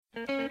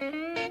You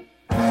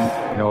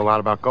know a lot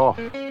about golf.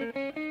 Well,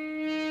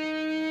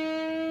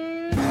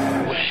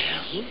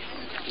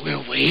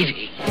 we're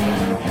waiting.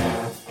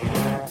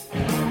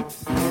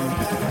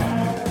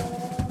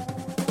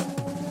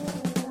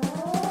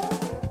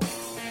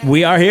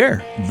 We are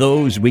here,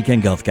 those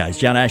weekend golf guys.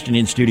 John Ashton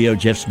in studio,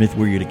 Jeff Smith,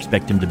 where you'd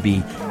expect him to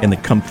be in the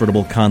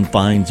comfortable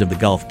confines of the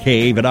Golf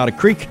Cave at Otter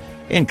Creek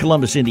in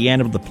Columbus,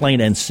 Indiana, with the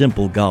Plain and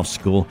Simple Golf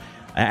School.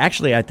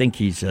 Actually, I think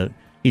he's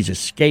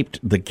escaped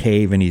the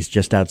cave and he's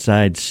just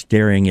outside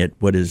staring at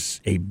what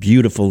is a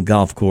beautiful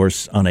golf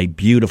course on a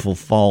beautiful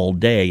fall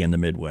day in the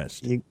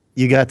Midwest.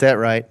 You got that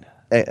right.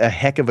 A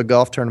heck of a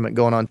golf tournament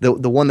going on.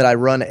 The one that I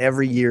run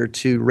every year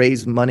to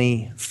raise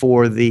money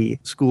for the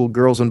school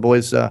girls and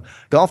boys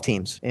golf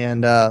teams.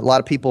 And a lot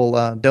of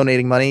people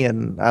donating money,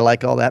 and I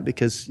like all that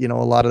because, a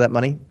lot of that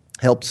money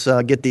helps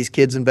get these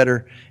kids in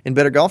better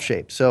golf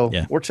shape. So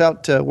works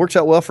out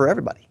well for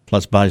everybody.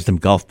 Plus buys them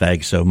golf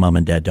bags so mom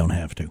and dad don't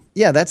have to.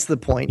 Yeah, that's the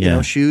point.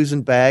 Yeah. Shoes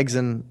and bags,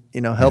 and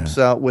helps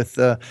out with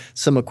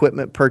some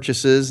equipment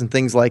purchases and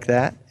things like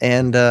that,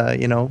 and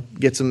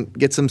gets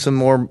them some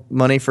more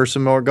money for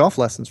some more golf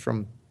lessons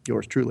from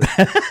yours truly.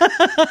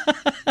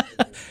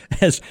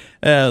 As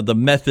the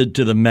method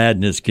to the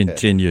madness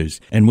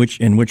continues. And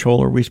which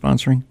hole are we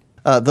sponsoring?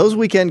 Those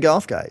weekend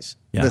golf guys.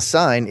 Yeah. The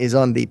sign is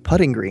on the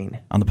putting green.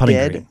 On the putting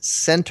dead green.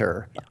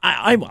 Center.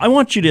 I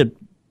want you to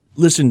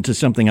listen to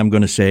something I'm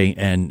going to say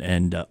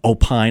and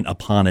opine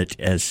upon it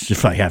as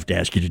if I have to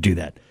ask you to do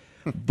that.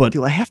 But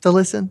do I have to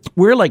listen?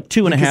 We're like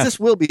 2.5. Because this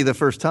will be the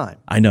first time.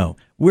 I know.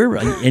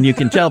 And you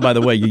can tell by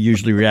the way you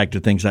usually react to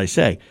things I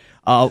say.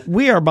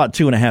 We are about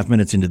 2.5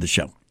 minutes into the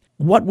show.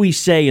 What we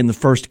say in the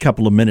first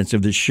couple of minutes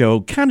of the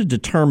show kind of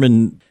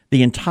determine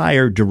the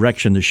entire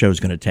direction the show is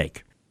going to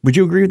take. Would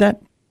you agree with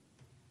that?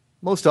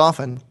 Most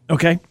often.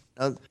 Okay.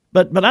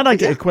 But I'd like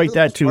to equate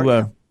that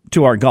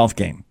to our golf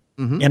game.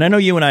 Mm-hmm. And I know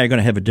you and I are going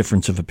to have a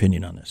difference of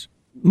opinion on this.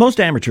 Most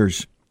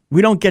amateurs,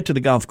 we don't get to the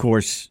golf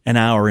course an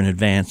hour in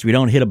advance. We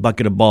don't hit a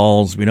bucket of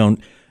balls. We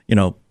don't,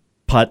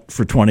 putt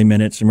for 20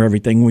 minutes and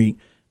everything.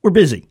 We're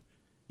busy.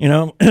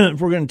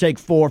 If we're going to take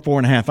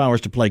 4.5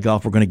 hours to play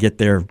golf, we're going to get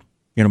there,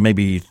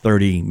 maybe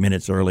 30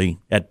 minutes early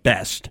at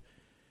best.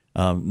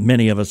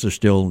 Many of us are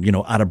still,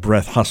 out of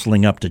breath,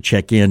 hustling up to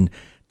check in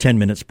 10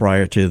 minutes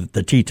prior to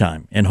the tee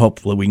time. And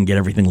hopefully we can get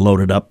everything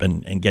loaded up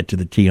and get to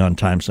the tee on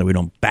time so we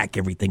don't back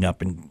everything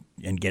up and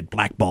get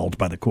blackballed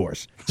by the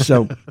course.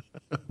 So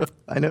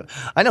I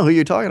know who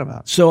you're talking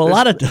about. So it's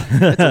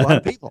a lot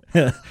of people.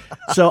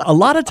 So a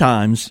lot of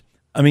times,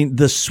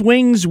 the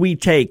swings we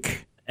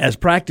take as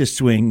practice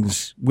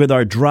swings with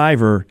our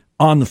driver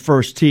on the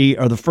first tee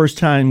are the first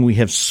time we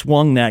have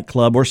swung that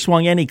club or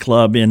swung any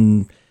club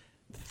in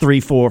 3,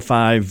 4,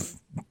 5,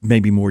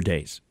 maybe more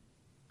days.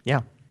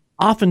 Yeah.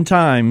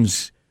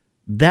 Oftentimes,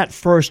 that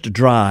first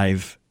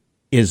drive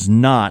is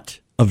not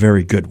a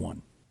very good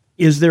one.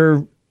 Is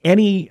there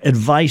any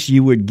advice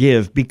you would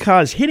give?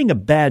 Because hitting a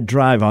bad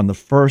drive on the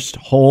first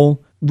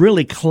hole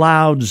really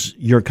clouds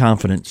your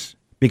confidence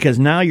because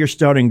now you're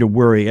starting to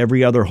worry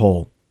every other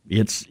hole.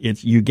 It's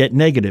you get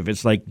negative.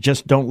 It's like,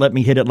 just don't let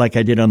me hit it like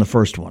I did on the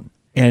first one.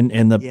 And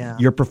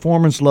your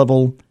performance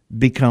level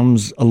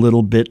becomes a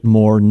little bit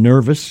more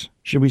nervous,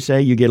 should we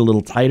say? You get a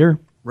little tighter.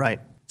 Right.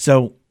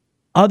 So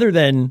other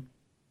than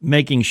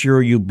making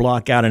sure you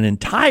block out an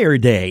entire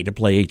day to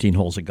play 18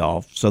 holes of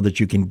golf so that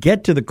you can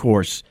get to the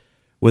course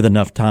with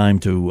enough time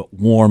to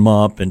warm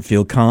up and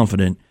feel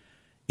confident,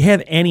 you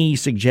have any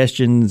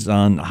suggestions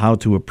on how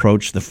to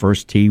approach the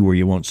first tee where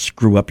you won't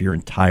screw up your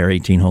entire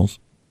 18 holes?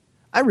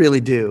 I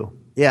really do.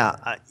 Yeah.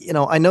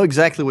 I know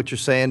exactly what you're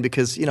saying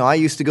because, I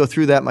used to go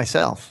through that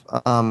myself.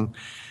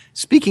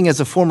 Speaking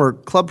as a former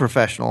club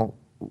professional,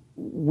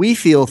 we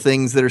feel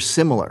things that are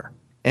similar.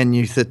 And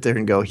you sit there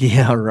and go,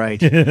 yeah, right.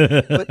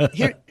 But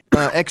here,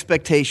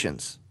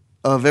 expectations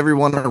of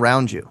everyone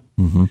around you.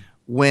 Mm-hmm.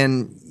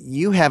 When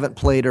you haven't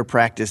played or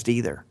practiced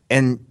either,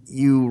 and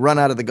you run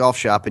out of the golf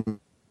shop and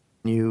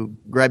you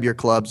grab your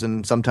clubs,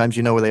 and sometimes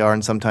you know where they are,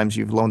 and sometimes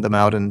you've loaned them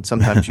out, and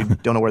sometimes you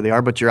don't know where they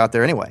are, but you're out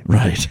there anyway.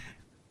 Right.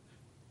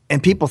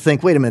 And people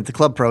think, wait a minute, the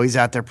club pro, he's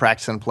out there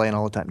practicing and playing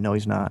all the time. No,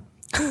 he's not.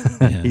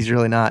 Yeah. He's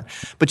really not.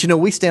 But,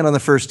 we stand on the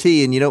first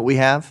tee, and you know what we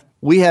have?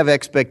 We have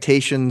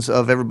expectations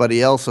of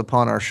everybody else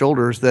upon our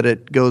shoulders that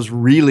it goes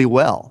really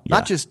well,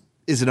 not just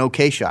is an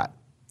okay shot.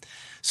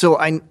 So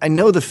I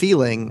know the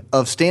feeling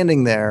of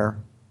standing there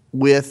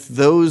with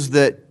those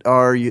that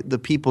are the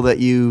people that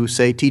you,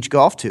 say, teach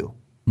golf to.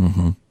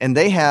 Mm-hmm. And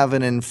they have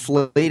an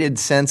inflated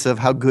sense of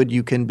how good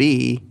you can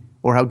be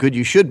or how good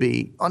you should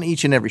be on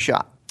each and every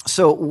shot.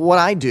 So what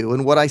I do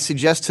and what I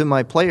suggest to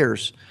my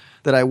players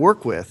that I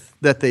work with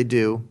that they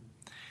do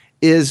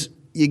is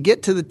you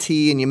get to the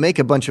tee and you make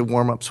a bunch of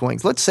warm-up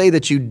swings. Let's say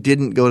that you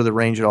didn't go to the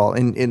range at all,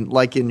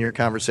 in your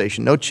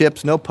conversation. No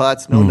chips, no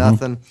putts, no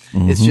nothing.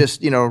 Mm-hmm. It's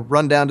just,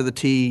 run down to the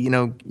tee.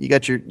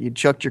 You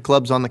chucked your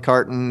clubs on the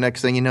cart, and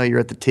next thing you know, you're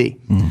at the tee.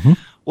 Mm-hmm.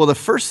 Well, the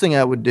first thing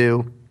I would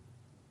do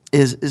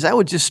is I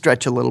would just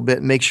stretch a little bit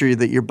and make sure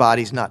that your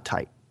body's not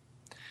tight.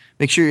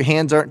 Make sure your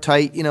hands aren't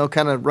tight,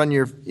 kind of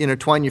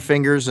intertwine your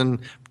fingers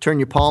and turn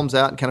your palms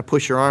out and kind of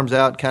push your arms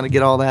out, kind of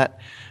get all that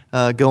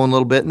going a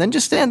little bit. And then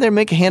just stand there and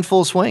make a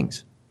handful of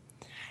swings.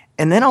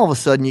 And then all of a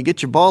sudden you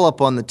get your ball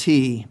up on the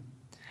tee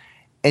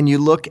and you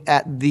look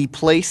at the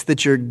place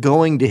that you're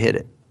going to hit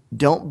it.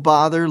 Don't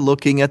bother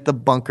looking at the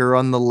bunker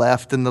on the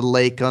left and the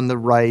lake on the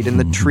right and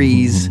the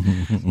trees.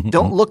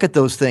 Don't look at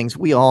those things.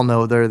 We all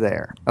know they're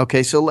there.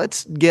 Okay, so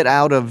let's get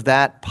out of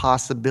that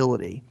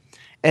possibility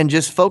and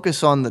just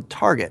focus on the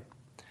target.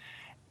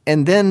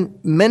 And then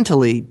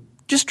mentally,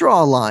 just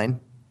draw a line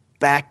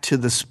back to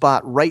the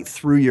spot right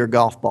through your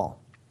golf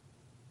ball.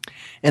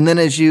 And then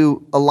as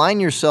you align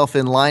yourself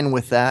in line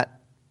with that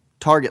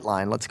target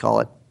line, let's call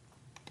it,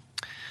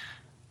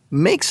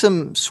 make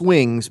some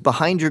swings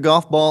behind your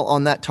golf ball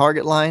on that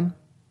target line,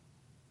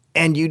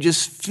 and you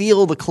just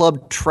feel the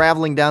club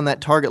traveling down that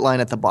target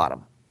line at the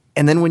bottom.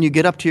 And then when you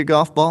get up to your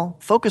golf ball,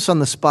 focus on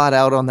the spot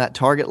out on that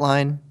target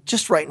line,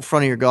 just right in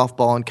front of your golf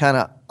ball, and kind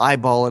of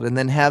eyeball it, and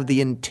then have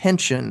the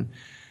intention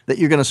that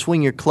you're going to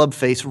swing your club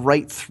face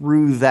right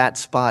through that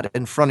spot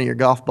in front of your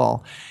golf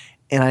ball.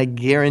 And I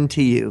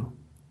guarantee you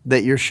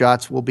that your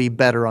shots will be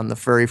better on the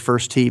very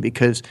first tee,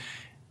 because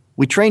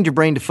we trained your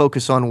brain to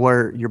focus on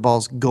where your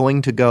ball's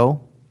going to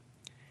go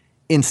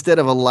instead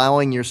of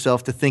allowing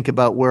yourself to think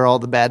about where all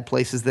the bad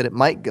places that it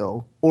might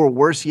go, or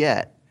worse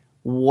yet,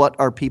 what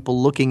are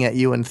people looking at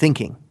you and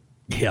thinking?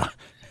 Yeah.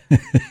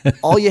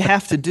 All you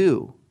have to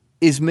do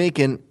is make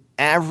an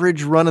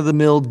average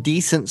run-of-the-mill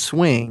decent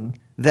swing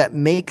that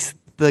makes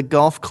the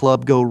golf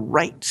club go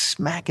right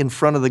smack in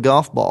front of the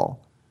golf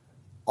ball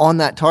on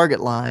that target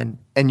line,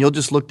 and you'll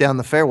just look down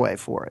the fairway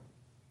for it.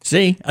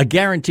 See, a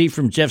guarantee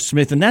from Jeff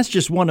Smith, and that's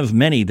just one of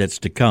many that's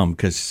to come,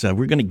 because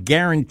we're going to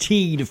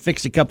guarantee to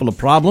fix a couple of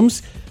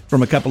problems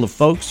from a couple of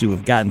folks who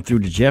have gotten through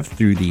to Jeff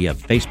through the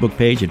Facebook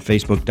page at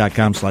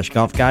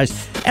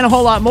facebook.com/golfguys, and a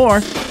whole lot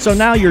more. So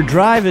now your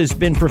drive has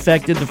been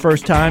perfected the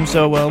first time,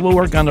 so we'll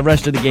work on the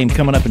rest of the game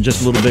coming up in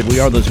just a little bit.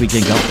 We are those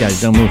weekend golf guys.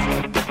 Don't move.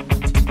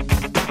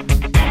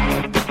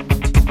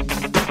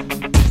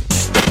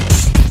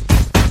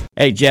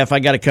 Hey, Jeff, I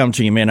got to come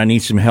to you, man. I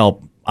need some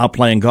help. Out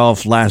playing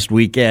golf last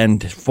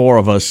weekend, 4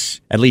 of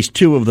us, at least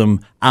 2 of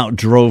them,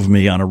 outdrove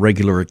me on a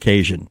regular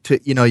occasion. To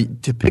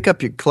pick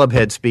up your club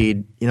head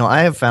speed,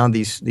 I have found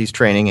these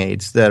training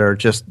aids that are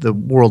just the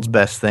world's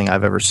best thing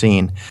I've ever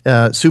seen.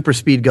 Super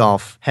Speed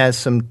Golf has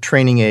some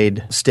training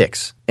aid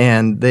sticks,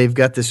 and they've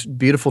got this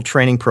beautiful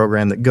training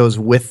program that goes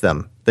with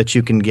them that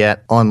you can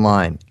get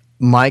online.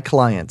 My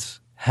clients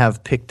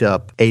have picked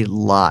up a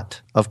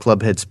lot of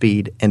club head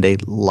speed and a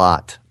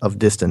lot of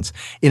distance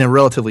in a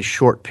relatively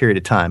short period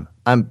of time.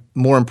 I'm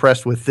more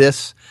impressed with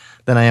this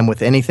than I am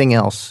with anything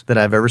else that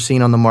I've ever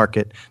seen on the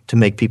market to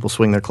make people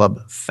swing their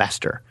club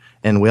faster.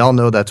 And we all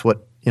know that's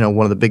what,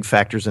 one of the big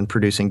factors in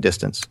producing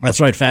distance. That's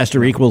right.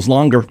 Faster equals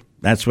longer.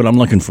 That's what I'm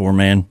looking for,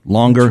 man.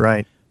 Longer. That's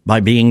right. By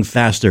being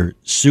faster.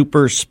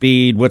 Super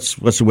Speed. What's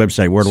the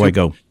website? Where do I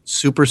go?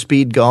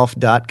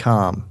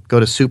 Superspeedgolf.com. Go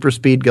to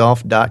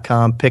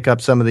superspeedgolf.com. Pick up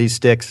some of these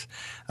sticks.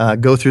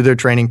 Go through their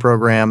training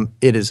program.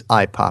 It is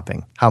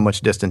eye-popping how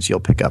much distance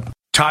you'll pick up.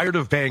 Tired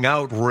of paying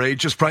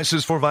outrageous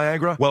prices for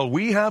Viagra? Well,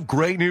 we have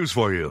great news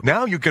for you.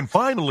 Now you can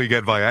finally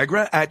get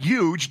Viagra at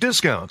huge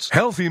discounts.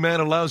 Healthy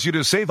Man allows you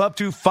to save up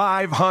to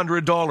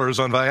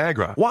 $500 on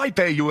Viagra. Why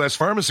pay U.S.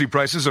 pharmacy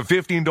prices of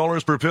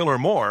 $15 per pill or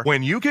more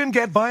when you can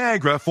get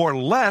Viagra for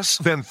less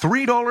than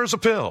 $3 a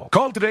pill?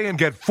 Call today and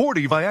get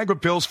 40 Viagra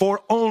pills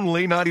for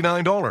only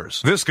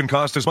 $99. This can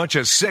cost as much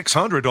as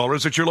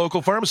 $600 at your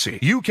local pharmacy.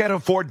 You can't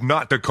afford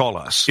not to call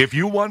us. If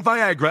you want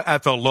Viagra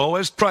at the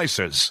lowest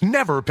prices,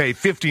 never pay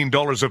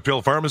 $15 a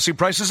pill pharmacy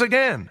prices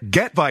again.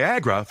 Get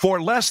Viagra for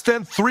less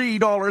than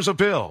 $3 a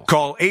pill.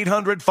 Call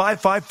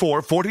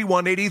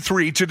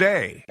 800-554-4183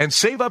 today and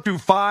save up to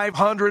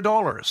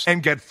 $500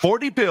 and get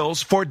 40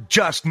 pills for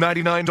just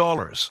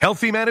 $99.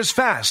 Healthy Man is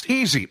fast,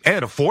 easy,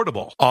 and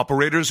affordable.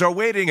 Operators are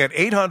waiting at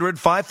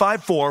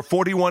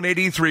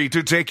 800-554-4183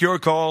 to take your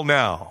call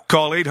now.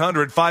 Call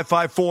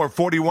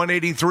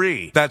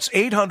 800-554-4183. That's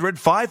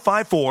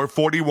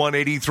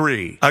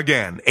 800-554-4183.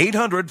 Again,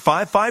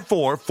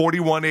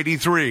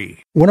 800-554-4183.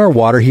 When our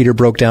water heater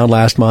broke down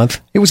last month,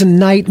 it was a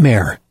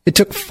nightmare. It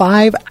took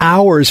 5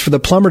 hours for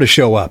the plumber to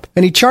show up,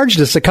 and he charged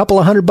us a couple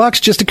of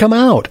 $100 just to come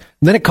out.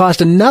 Then it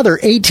cost another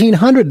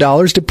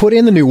 $1,800 to put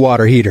in the new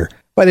water heater.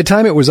 By the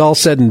time it was all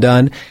said and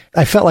done,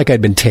 I felt like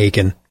I'd been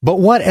taken. But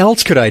what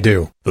else could I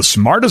do? The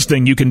smartest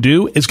thing you can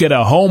do is get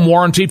a home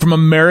warranty from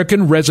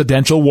American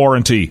Residential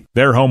Warranty.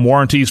 Their home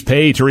warranties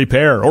pay to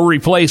repair or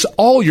replace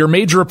all your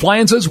major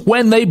appliances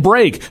when they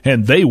break,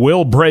 and they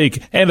will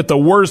break, and at the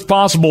worst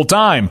possible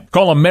time.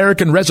 Call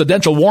American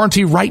Residential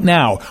Warranty right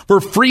now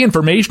for free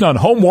information on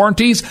home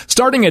warranties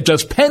starting at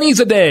just pennies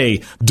a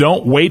day.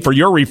 Don't wait for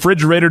your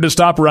refrigerator to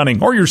stop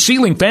running or your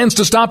ceiling fans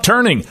to stop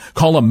turning.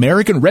 Call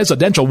American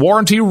Residential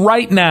Warranty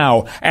right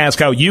now. Ask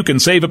how you can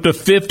save up to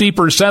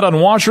 50% on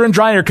washing washer and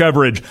dryer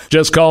coverage.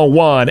 Just call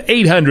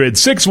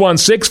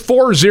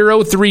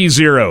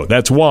 1-800-616-4030.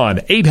 That's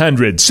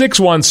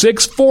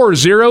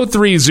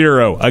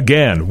 1-800-616-4030.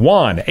 Again,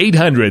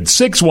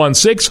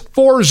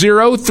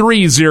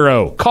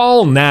 1-800-616-4030.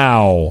 Call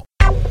now.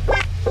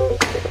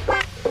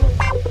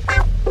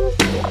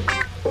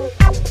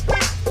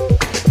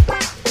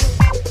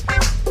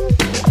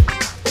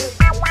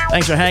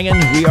 Thanks for hanging.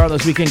 We are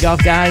those Weekend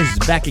Golf Guys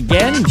back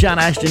again. John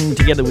Ashton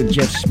together with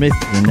Jeff Smith,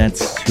 and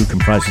that's who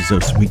comprises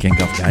those Weekend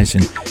Golf Guys.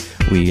 And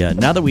we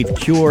now that we've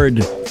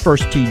cured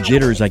first tee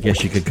jitters, I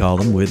guess you could call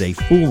them, with a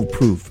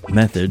foolproof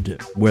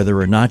method,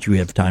 whether or not you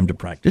have time to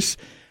practice,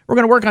 we're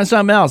going to work on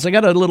something else. I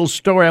got a little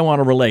story I want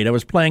to relate. I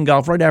was playing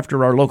golf right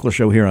after our local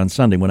show here on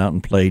Sunday. Went out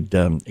and played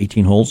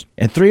 18 holes,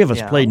 and three of us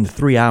played in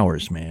 3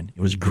 hours, man.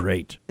 It was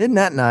great. Isn't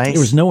that nice?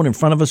 There was no one in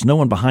front of us, no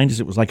one behind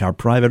us. It was like our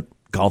private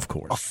golf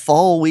course. A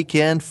fall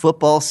weekend,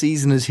 football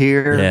season is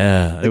here.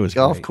 Yeah, it was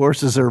golf great.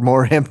 Courses are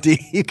more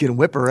empty. You can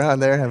whip around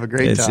there, have a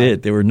great time. That's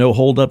it. There were no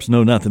holdups,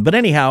 no nothing. But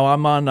anyhow,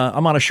 I'm on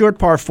a short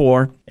par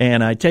 4,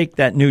 and I take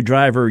that new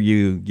driver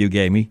you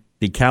gave me,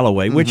 the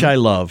Callaway, which I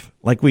love.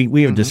 Like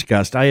we have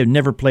discussed, I have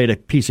never played a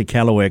piece of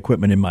Callaway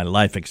equipment in my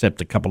life except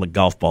a couple of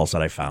golf balls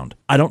that I found.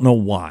 I don't know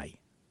why,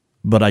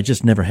 but I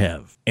just never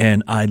have.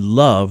 And I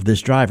love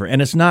this driver.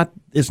 And it's not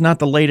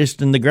the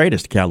latest and the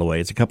greatest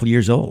Callaway. It's a couple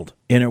years old,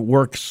 and it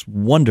works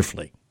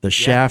wonderfully. The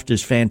shaft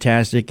is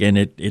fantastic, and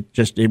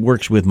it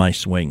works with my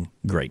swing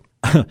great.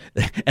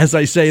 As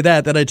I say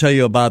that, then I tell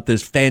you about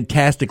this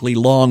fantastically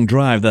long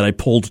drive that I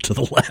pulled to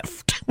the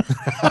left.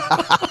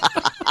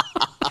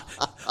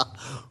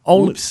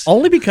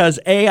 Only because,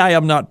 A, I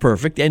am not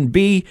perfect, and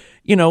B,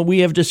 we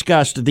have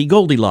discussed the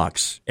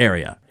Goldilocks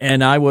area,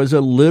 and I was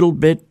a little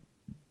bit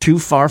too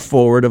far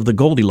forward of the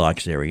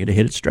Goldilocks area to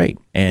hit it straight.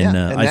 And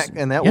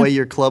that way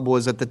your club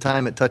was, at the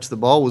time it touched the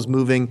ball, was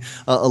moving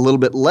a little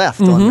bit left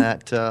on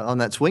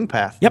that swing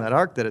path, on that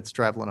arc that it's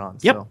traveling on.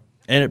 Yep. So.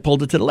 And it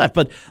pulled it to the left.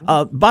 But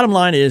bottom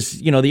line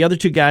is, the other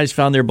two guys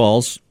found their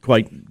balls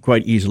quite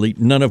easily,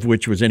 none of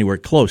which was anywhere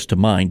close to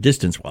mine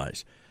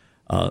distance-wise.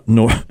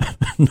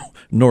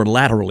 Nor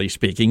laterally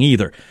speaking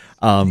either.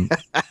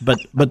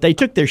 But they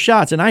took their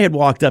shots, and I had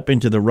walked up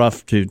into the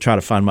rough to try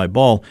to find my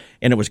ball,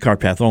 and it was cart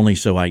path only,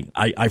 so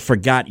I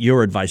forgot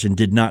your advice and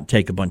did not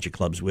take a bunch of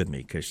clubs with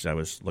me because I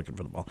was looking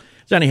for the ball.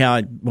 So anyhow,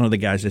 one of the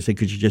guys, I said,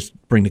 could you just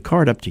bring the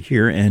cart up to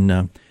here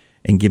and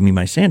give me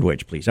my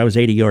sandwich, please? I was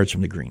 80 yards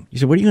from the green. He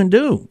said, what are you going to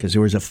do? Because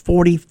there was a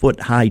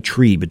 40-foot-high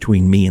tree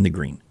between me and the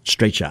green.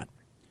 Straight shot.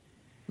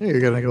 You're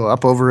going to go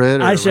up over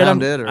it or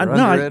around it or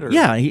under it? Or?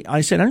 Yeah,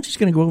 I said, I'm just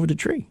going to go over the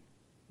tree.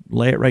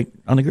 Lay it right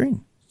on the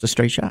green. It's a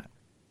straight shot.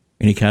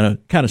 And he kind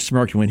of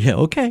smirked and went, yeah,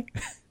 okay.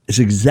 It's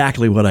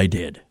exactly what I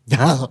did.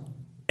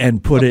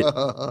 And put it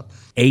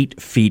 8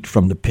 feet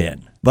from the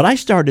pin. But I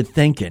started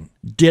thinking,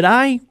 did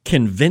I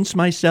convince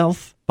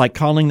myself by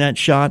calling that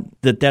shot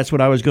that that's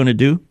what I was going to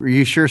do?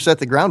 You sure set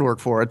the groundwork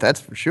for it,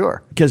 that's for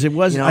sure. Because it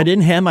was, I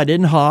didn't hem, I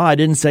didn't haw, I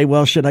didn't say,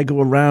 well, should I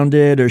go around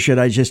it or should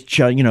I just,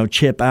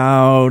 chip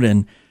out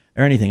or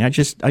anything. I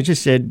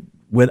just said,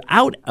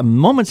 without a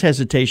moment's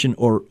hesitation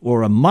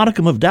or a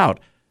modicum of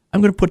doubt,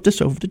 I'm going to put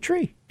this over the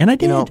tree. And I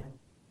did.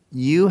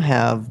 You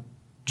have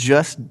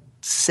just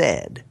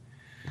said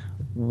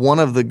one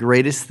of the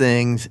greatest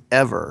things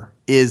ever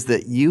is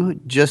that you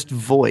just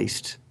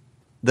voiced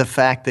the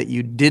fact that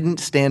you didn't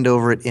stand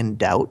over it in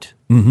doubt.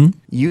 Mm-hmm.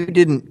 You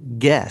didn't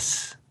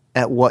guess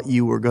at what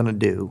you were going to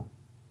do.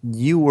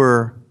 You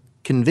were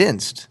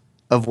convinced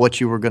of what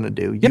you were going to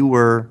do. Yep. You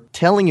were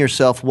telling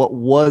yourself what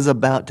was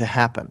about to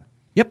happen.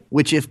 Yep.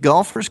 Which if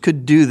golfers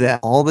could do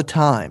that all the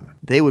time,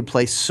 they would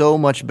play so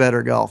much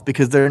better golf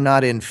because they're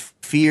not in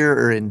fear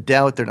or in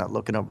doubt. They're not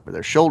looking over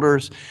their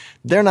shoulders.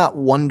 They're not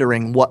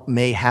wondering what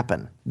may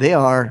happen. They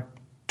are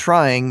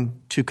trying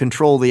to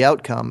control the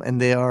outcome,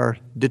 and they are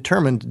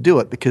determined to do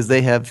it because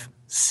they have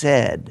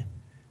said,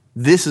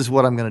 this is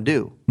what I'm going to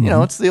do.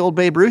 Mm-hmm. It's the old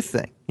Babe Ruth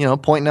thing,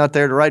 pointing out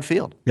there to right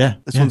field. Yeah.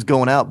 This one's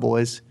going out,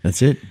 boys.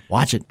 That's it.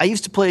 Watch it. I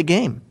used to play a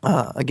game,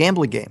 a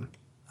gambling game.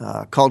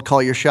 Called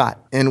Call Your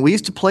Shot. And we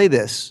used to play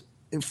this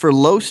for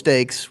low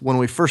stakes when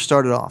we first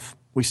started off.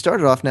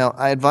 Now,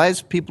 I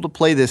advise people to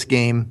play this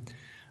game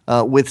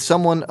with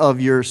someone of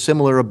your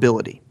similar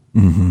ability.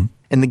 Mm-hmm.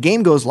 And the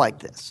game goes like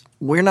this.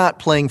 We're not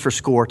playing for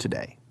score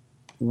today.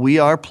 We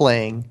are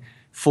playing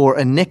for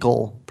a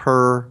nickel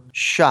per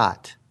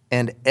shot.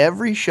 And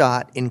every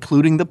shot,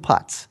 including the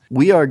putts,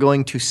 we are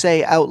going to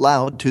say out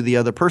loud to the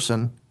other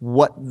person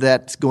what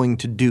that's going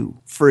to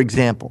do. For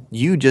example,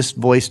 you just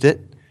voiced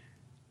it.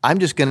 I'm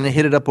just going to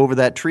hit it up over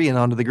that tree and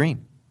onto the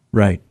green.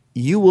 Right.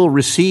 You will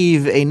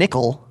receive a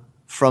nickel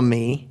from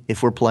me,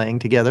 if we're playing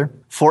together,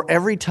 for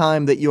every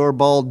time that your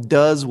ball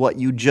does what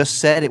you just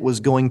said it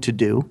was going to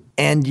do,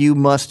 and you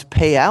must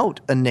pay out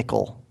a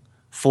nickel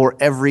for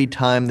every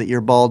time that your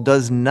ball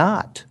does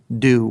not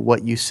do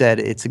what you said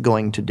it's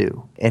going to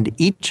do. And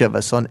each of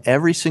us on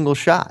every single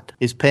shot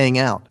is paying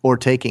out or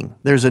taking.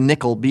 There's a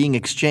nickel being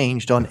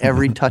exchanged on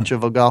every touch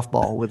of a golf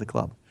ball with a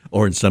club.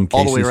 or in some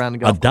all the way cases, around the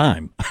a golf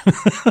dime.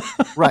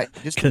 Right,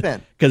 just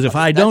depends. Because if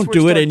I don't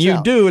do it and you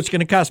do, it's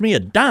going to cost me a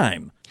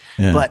dime.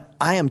 Yeah. But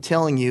I am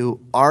telling you,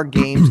 our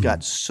games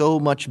got so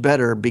much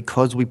better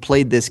because we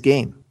played this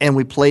game. And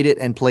we played it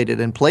and played it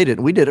and played it.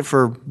 And we did it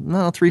for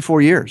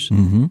 3-4 years.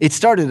 Mm-hmm. It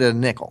started at a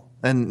nickel,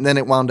 and then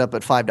it wound up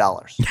at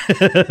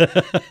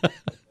 $5.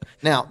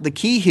 Now, the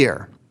key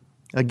here,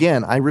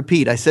 again, I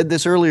repeat, I said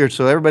this earlier,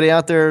 so everybody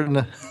out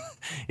there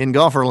in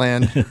golfer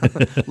land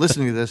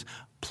listening to this,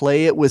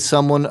 play it with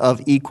someone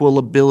of equal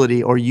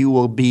ability or you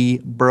will be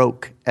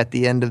broke at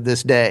the end of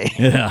this day.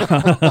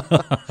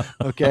 Yeah.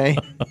 Okay?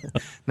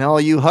 Now,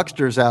 all you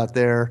hucksters out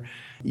there,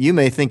 you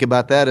may think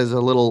about that as a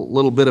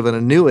little bit of an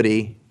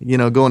annuity,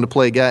 going to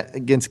play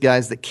against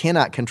guys that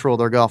cannot control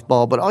their golf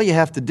ball. But all you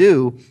have to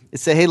do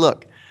is say, hey,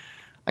 look,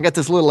 I got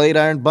this little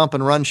 8-iron bump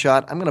and run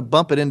shot. I'm going to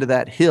bump it into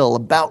that hill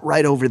about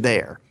right over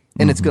there.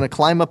 And it's going to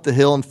climb up the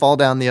hill and fall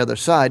down the other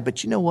side.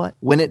 But you know what?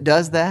 When it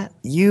does that,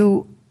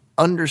 you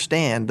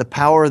understand the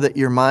power that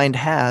your mind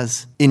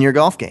has in your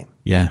golf game.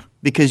 Yeah.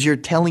 Because you're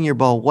telling your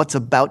ball what's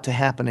about to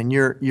happen and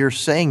you're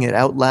saying it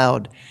out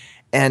loud.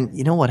 And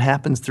you know what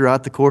happens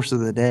throughout the course of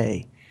the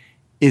day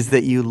is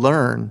that you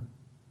learn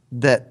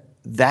that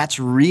that's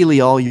really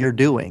all you're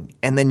doing.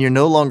 And then you're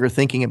no longer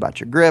thinking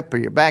about your grip or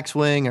your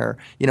backswing or,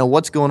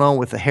 what's going on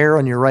with the hair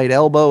on your right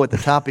elbow at the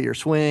top of your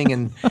swing.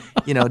 And,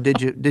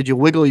 did you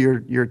wiggle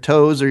your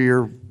toes or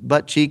your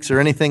butt cheeks or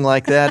anything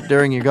like that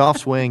during your golf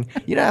swing?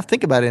 You don't have to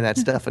think about any of that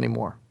stuff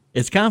anymore.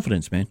 It's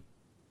confidence, man.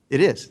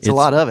 It is. It's a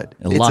lot of it.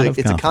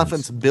 It's a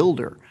confidence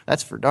builder.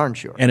 That's for darn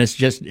sure. And it's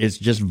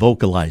just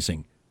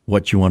vocalizing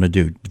what you want to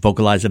do.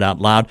 Vocalize it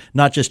out loud,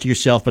 not just to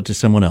yourself, but to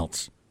someone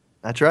else.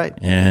 That's right.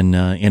 And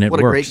it works.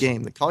 What a great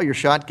game. The Call Your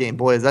Shot game,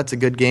 boy, that's a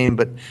good game.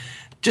 But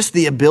just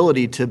the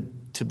ability to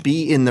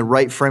be in the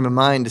right frame of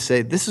mind to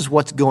say, this is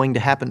what's going to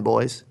happen,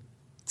 boys.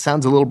 It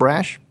sounds a little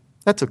brash.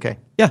 That's okay.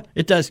 Yeah,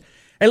 it does.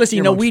 Hey,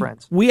 listen,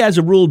 we as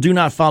a rule do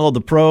not follow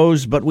the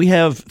pros, but we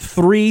have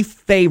 3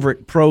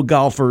 favorite pro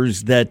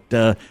golfers that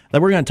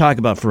we're going to talk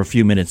about for a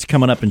few minutes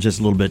coming up in just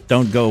a little bit.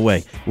 Don't go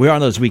away. We are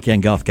those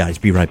Weekend Golf Guys.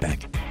 Be right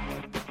back.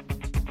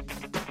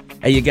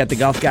 Hey, you got the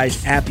Golf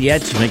Guys app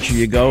yet? So make sure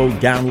you go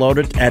download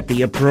it at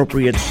the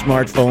appropriate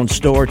smartphone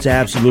store. It's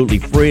absolutely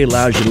free.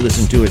 Allows you to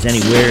listen to us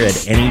anywhere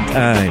at any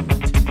time.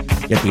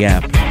 Get the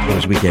app.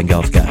 Those Weekend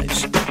Golf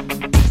Guys.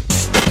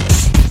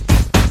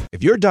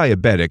 If you're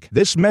diabetic,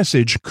 this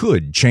message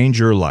could change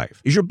your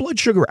life. Is your blood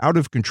sugar out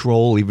of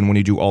control even when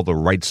you do all the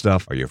right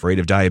stuff? Are you afraid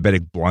of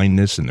diabetic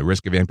blindness and the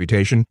risk of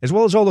amputation, as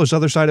well as all those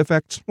other side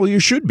effects? Well, you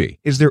should be.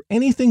 Is there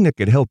anything that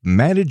could help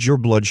manage your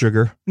blood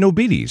sugar?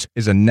 Nobetes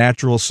is a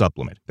natural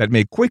supplement that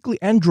may quickly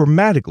and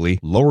dramatically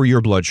lower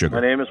your blood sugar.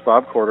 My name is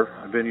Bob Corder.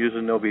 I've been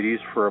using Nobetes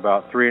for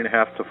about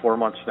 3.5 to 4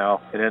 months now.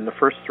 And in the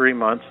first 3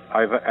 months,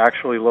 I've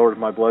actually lowered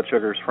my blood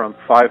sugars from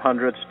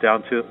 500s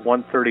down to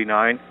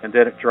 139, and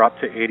then it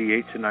dropped to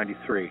 88 to 93.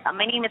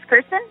 My name is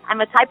Kirsten.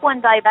 I'm a type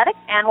 1 diabetic,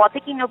 and while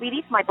taking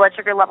Nobetes, my blood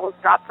sugar levels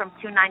dropped from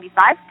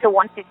 295 to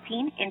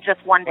 115 in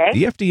just 1 day.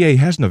 The FDA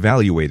hasn't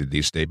evaluated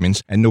these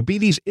statements, and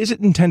Nobetes isn't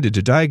intended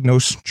to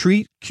diagnose,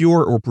 treat,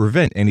 cure, or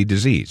prevent any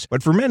disease.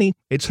 But for many,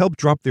 it's helped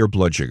drop their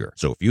blood sugar.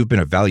 So if you've been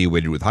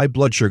evaluated with high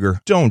blood sugar,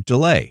 don't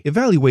delay.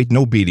 Evaluate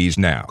Nobetes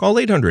now. Call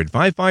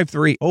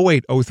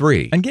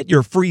 800-553-0803 and get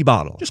your free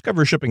bottle. Just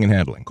cover shipping and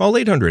handling. Call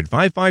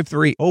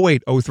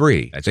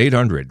 800-553-0803. That's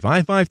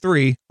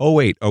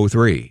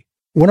 800-553-0803.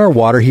 When our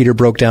water heater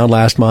broke down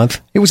last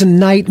month, it was a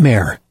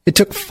nightmare. It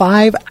took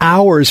 5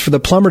 hours for the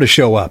plumber to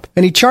show up,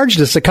 and he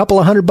charged us a couple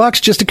of $100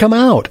 just to come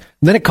out.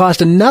 Then it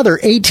cost another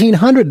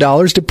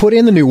 $1,800 to put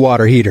in the new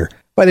water heater.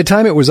 By the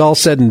time it was all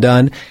said and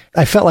done,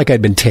 I felt like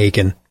I'd been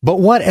taken. But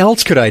what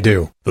else could I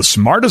do? The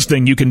smartest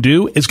thing you can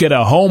do is get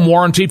a home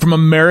warranty from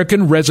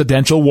American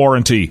Residential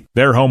Warranty.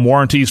 Their home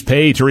warranties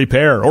pay to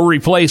repair or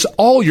replace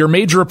all your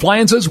major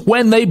appliances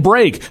when they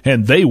break,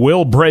 and they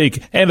will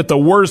break, and at the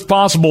worst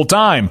possible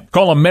time.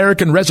 Call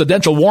American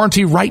Residential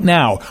Warranty right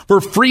now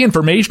for free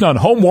information on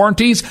home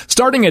warranties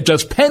starting at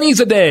just pennies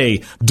a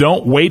day.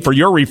 Don't wait for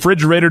your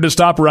refrigerator to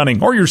stop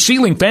running or your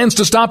ceiling fans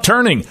to stop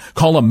turning.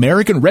 Call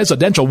American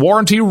Residential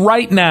Warranty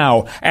right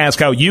now. Ask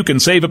how you can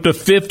save up to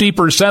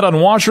 50% on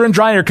washer and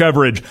dryer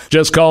coverage.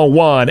 Just call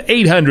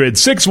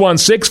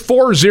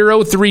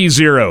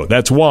 1-800-616-4030.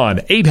 That's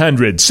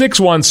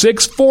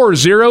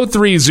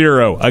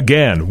 1-800-616-4030.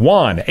 Again,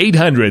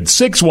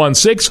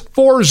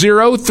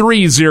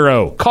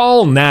 1-800-616-4030.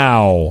 Call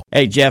now.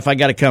 Hey, Jeff, I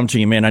got to come to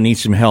you, man. I need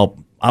some help.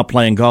 Out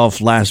playing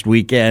golf last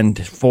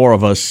weekend, 4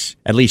 of us,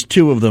 at least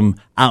 2 of them,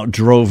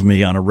 outdrove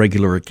me on a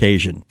regular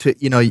occasion.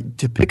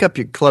 To pick up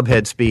your club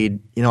head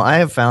speed, I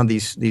have found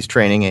these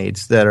training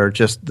aids that are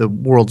just the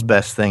world's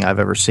best thing I've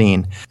ever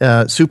seen.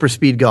 Super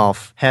Speed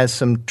Golf has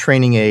some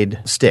training aid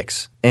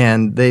sticks,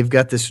 and they've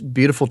got this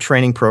beautiful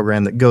training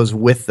program that goes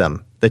with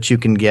them that you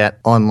can get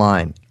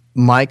online.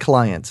 My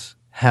clients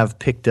have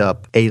picked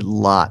up a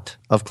lot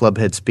of club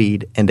head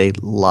speed and a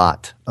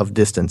lot of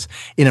distance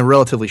in a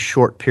relatively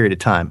short period of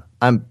time.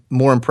 I'm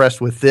more impressed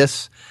with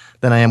this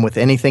than I am with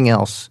anything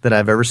else that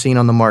I've ever seen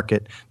on the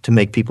market to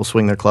make people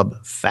swing their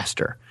club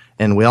faster.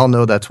 And we all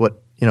know that's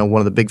what,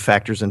 one of the big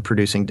factors in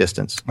producing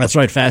distance. That's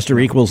right. Faster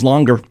equals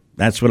longer.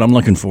 That's what I'm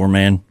looking for,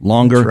 man.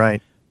 Longer. That's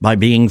right. By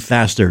being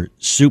faster.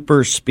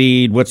 Super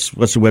speed. What's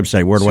the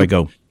website? Where do I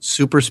go?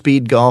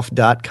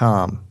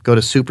 Superspeedgolf.com. Go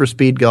to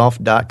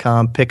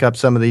superspeedgolf.com. Pick up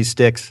some of these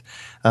sticks.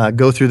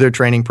 Go through their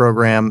training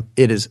program.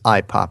 It is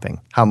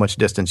eye-popping how much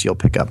distance you'll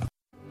pick up.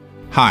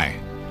 Hi,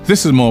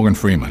 this is Morgan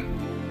Freeman.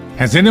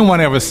 Has anyone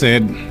ever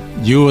said,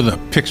 you're the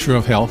picture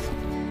of health?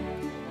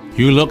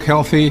 You look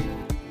healthy,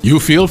 you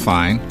feel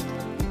fine,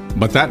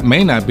 but that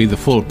may not be the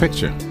full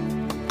picture.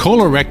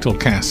 Colorectal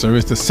cancer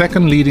is the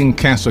second leading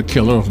cancer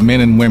killer of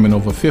men and women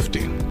over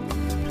 50.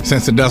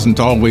 Since it doesn't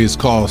always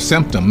cause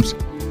symptoms,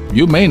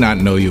 you may not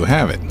know you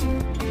have it.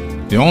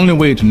 The only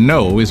way to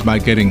know is by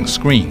getting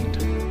screened.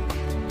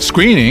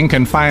 Screening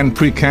can find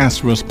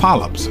precancerous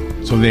polyps,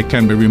 so they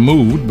can be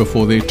removed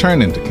before they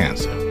turn into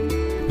cancer.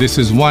 This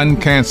is one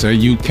cancer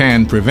you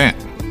can prevent.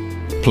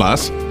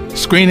 Plus,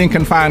 screening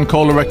can find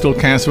colorectal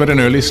cancer at an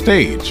early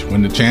stage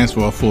when the chance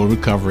for a full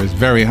recovery is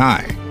very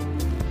high.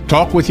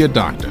 Talk with your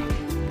doctor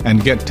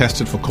and get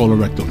tested for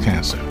colorectal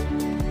cancer.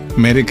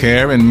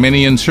 Medicare and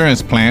many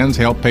insurance plans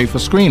help pay for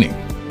screening.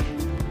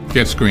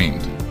 Get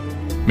screened.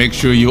 Make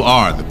sure you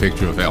are the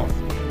picture of health.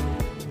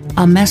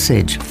 A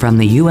message from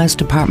the U.S.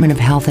 Department of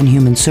Health and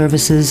Human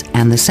Services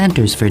and the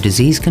Centers for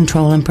Disease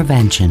Control and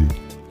Prevention.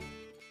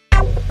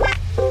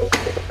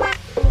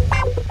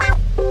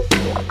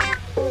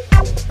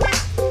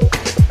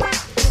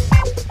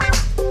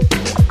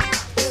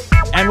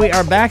 And we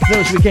are back,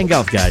 those Weekend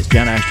Golf Guys.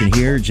 John Ashton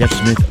here, Jeff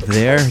Smith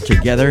there,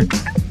 together,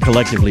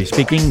 collectively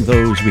speaking,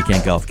 those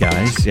Weekend Golf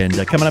Guys. And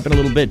coming up in a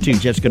little bit, too,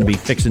 Jeff's going to be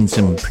fixing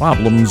some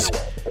problems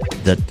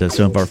that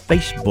some of our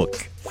Facebook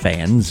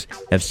fans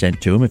have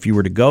sent to him. If you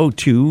were to go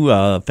to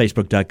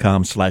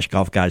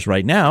facebook.com/golf guys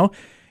right now,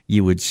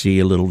 you would see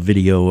a little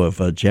video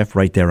of Jeff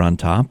right there on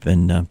top.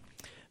 And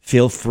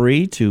feel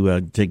free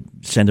to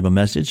send him a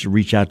message,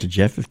 reach out to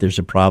Jeff if there's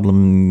a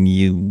problem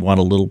you want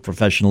a little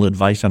professional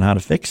advice on how to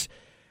fix.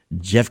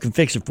 Jeff can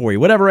fix it for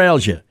you. Whatever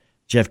ails you,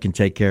 Jeff can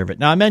take care of it.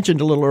 Now, I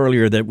mentioned a little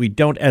earlier that we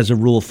don't, as a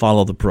rule,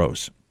 follow the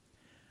pros.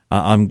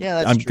 I'm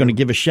going to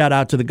give a shout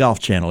out to the Golf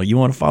Channel. You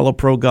want to follow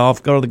pro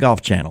golf, go to the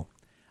Golf Channel.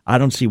 I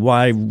don't see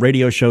why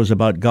radio shows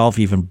about golf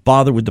even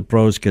bother with the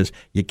pros, because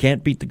you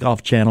can't beat the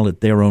Golf Channel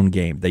at their own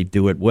game. They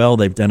do it well.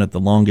 They've done it the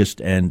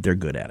longest, and they're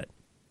good at it,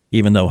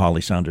 even though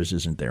Holly Saunders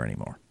isn't there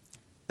anymore.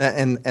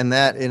 And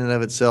that in and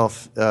of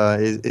itself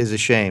is a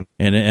shame.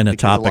 And a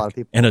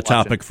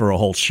topic for a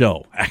whole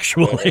show,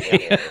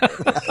 actually.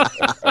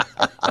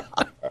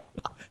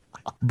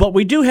 But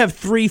we do have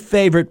three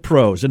favorite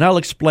pros, and I'll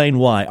explain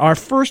why. Our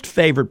first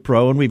favorite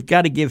pro, and we've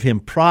got to give him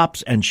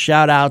props and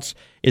shout-outs,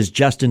 is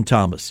Justin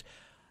Thomas.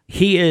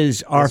 He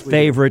is our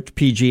favorite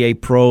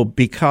PGA pro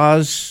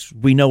because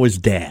we know his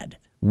dad.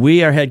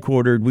 We are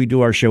headquartered, we do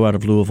our show out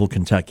of Louisville,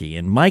 Kentucky,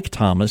 and Mike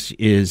Thomas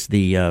is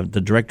the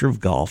director of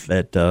golf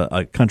at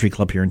a country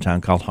club here in town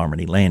called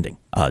Harmony Landing.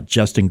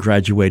 Justin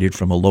graduated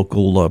from a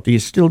local, do you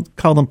still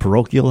call them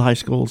parochial high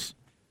schools?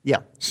 Yeah,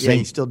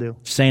 you still do.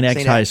 St.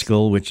 X High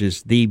School, which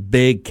is the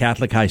big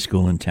Catholic high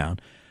school in town.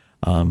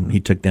 He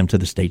took them to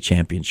the state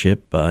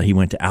championship. He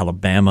went to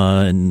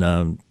Alabama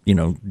and,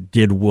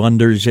 did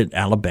wonders at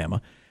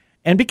Alabama.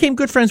 And became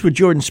good friends with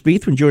Jordan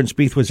Spieth. When Jordan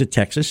Spieth was at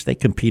Texas, they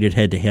competed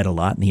head-to-head a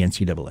lot in the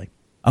NCAA.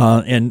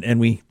 And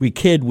we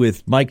kid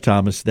with Mike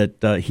Thomas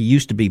that he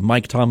used to be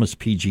Mike Thomas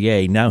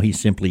PGA. Now he's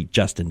simply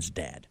Justin's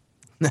dad.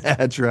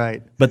 That's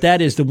right. But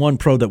that is the one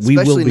pro that we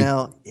will be. Especially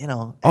now,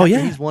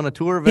 he's won a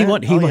tour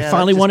event. He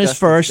finally won his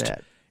first.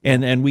 Dad.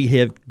 And we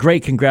have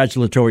great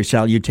congratulatory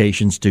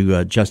salutations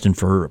to Justin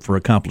for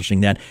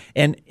accomplishing that.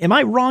 And am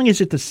I wrong? Is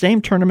it the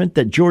same tournament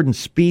that Jordan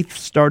Spieth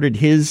started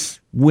his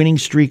winning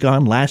streak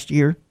on last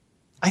year?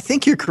 I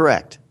think you're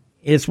correct.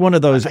 It's one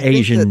of those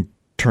Asian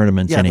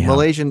tournaments, anyhow. The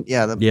Malaysian,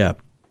 yeah.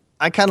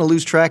 I kind of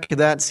lose track of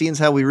that, seeing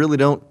how we really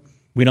don't.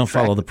 We don't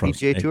follow the pros.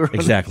 PGA Tour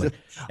exactly.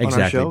 On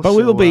our show, but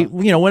we will be,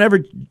 whenever,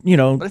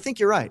 But I think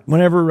you're right.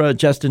 Whenever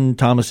Justin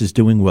Thomas is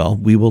doing well,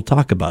 we will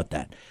talk about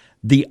that.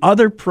 The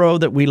other pro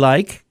that we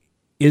like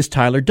is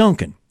Tyler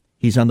Duncan.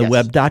 He's on the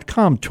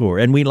web.com tour,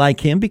 and we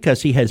like him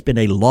because he has been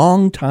a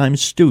long-time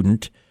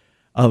student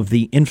of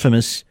the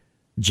infamous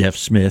Jeff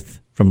Smith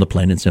from the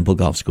Plain and Simple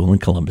Golf School in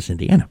Columbus,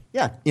 Indiana.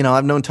 Yeah.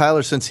 I've known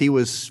Tyler since he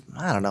was,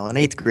 an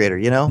eighth grader,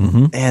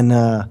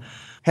 and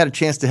had a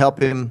chance to help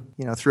him,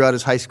 throughout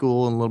his high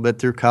school and a little bit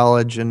through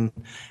college. And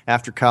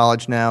after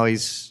college now,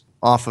 he's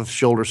off of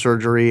shoulder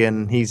surgery,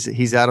 and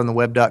he's out on the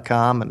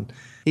web.com, and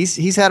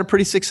he's had a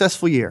pretty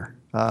successful year.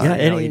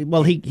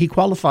 He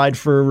qualified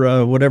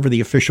for whatever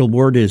the official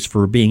word is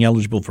for being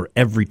eligible for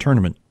every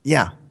tournament.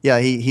 Yeah.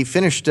 He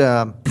finished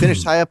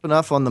high up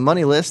enough on the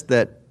money list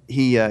that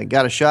he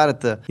got a shot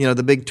at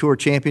the big tour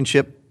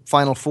championship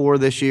Final Four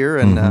this year,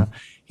 and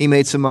he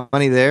made some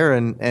money there,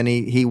 and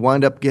he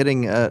wound up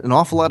getting an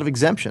awful lot of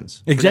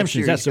exemptions.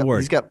 Exemptions, that's the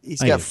word. He's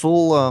got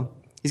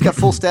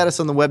full status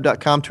on the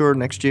web.com tour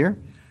next year.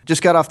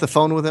 Just got off the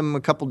phone with him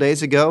a couple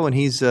days ago, and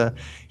he's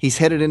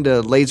headed into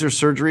laser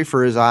surgery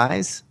for his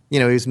eyes.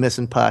 He was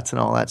missing putts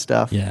and all that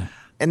stuff. Yeah.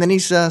 And then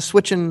he's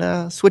switching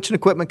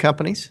equipment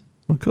companies.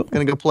 Oh, cool.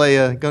 Going to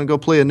go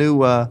play a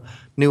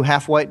new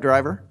half white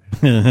driver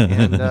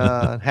and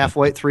half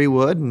white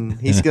 3-wood, and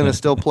he's going to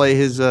still play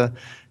his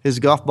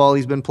golf ball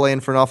he's been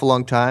playing for an awful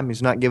long time.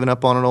 He's not giving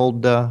up on an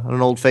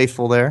old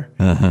faithful there.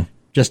 Uh-huh.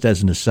 Just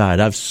as an aside,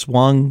 I've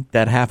swung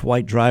that half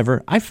white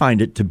driver. I find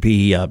it to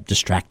be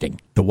distracting.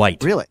 The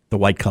white, really, the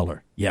white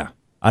color. Yeah,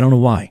 I don't know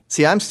why.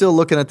 See, I'm still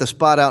looking at the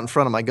spot out in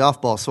front of my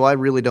golf ball, so I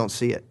really don't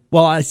see it.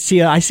 Well, I see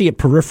it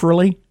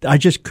peripherally. I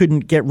just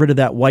couldn't get rid of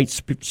that white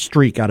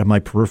streak out of my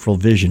peripheral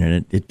vision,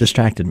 and it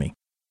distracted me.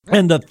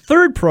 And the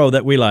third pro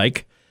that we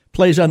like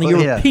plays on the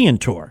European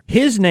Tour.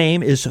 His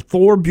name is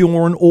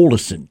Thorbjorn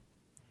Olesen.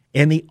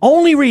 And the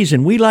only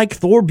reason we like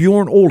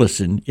Thorbjorn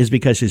Olesen is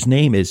because his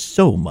name is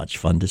so much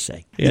fun to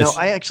say. Yes. You know,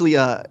 I actually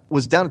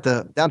was down at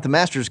the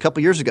Masters a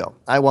couple years ago.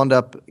 I wound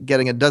up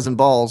getting a dozen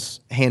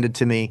balls handed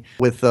to me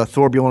with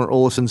Thorbjorn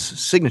Olesen's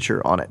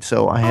signature on it.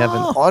 So I have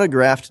an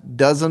autographed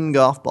dozen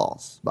golf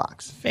balls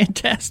box.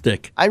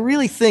 Fantastic. I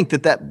really think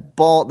that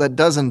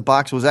dozen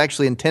box was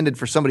actually intended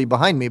for somebody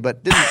behind me,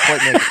 but didn't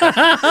quite make it.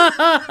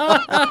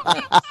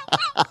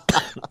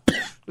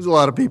 There's a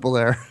lot of people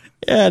there.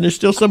 Yeah, there's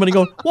still somebody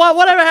going,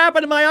 whatever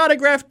happened to my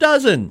autographed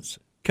dozens?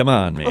 Come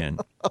on, man.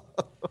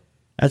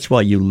 That's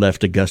why you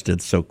left Augusta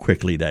so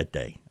quickly that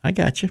day. I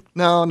got you.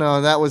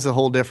 No, that was a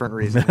whole different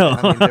reason.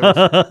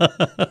 I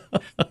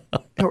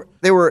mean,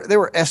 they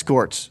were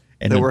escorts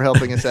that were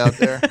helping us out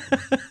there.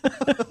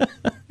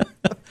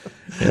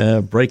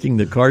 Yeah, breaking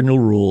the cardinal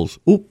rules.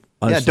 Oop.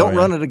 Don't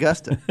run at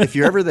Augusta. If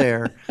you're ever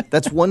there,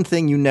 that's one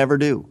thing you never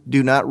do.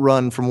 Do not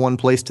run from one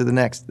place to the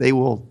next. They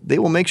will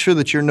make sure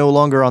that you're no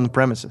longer on the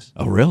premises.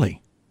 Oh, really?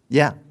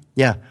 Yeah.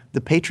 The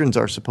patrons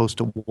are supposed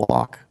to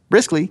walk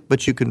briskly,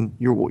 but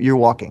you're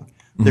walking.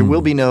 There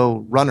will be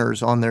no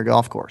runners on their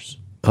golf course.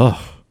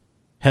 Oh,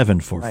 heaven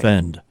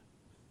forfend.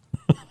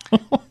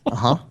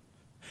 Uh-huh.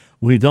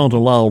 We don't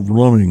allow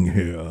running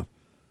here.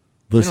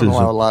 We don't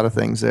allow a lot of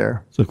things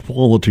there. It's a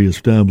quality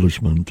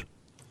establishment.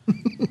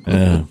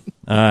 Yeah.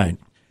 All right.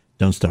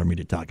 Don't start me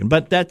to talking.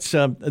 But that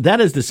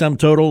is the sum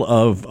total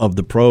of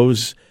the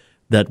pros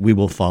that we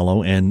will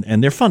follow,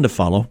 and they're fun to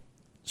follow,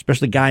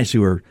 especially guys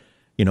who are,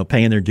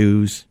 paying their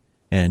dues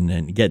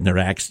and getting their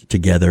acts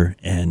together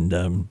and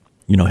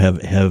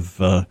have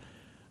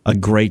a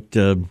great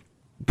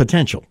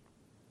potential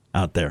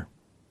out there,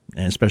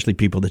 and especially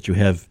people that you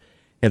have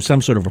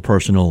some sort of a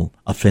personal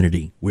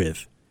affinity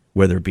with,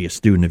 whether it be a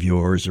student of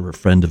yours or a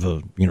friend of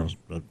a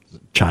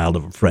child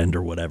of a friend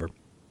or whatever.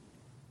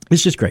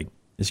 It's just great.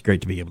 It's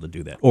great to be able to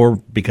do that. Or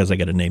because I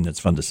got a name that's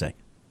fun to say.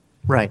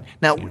 Right.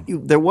 Now,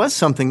 there was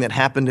something that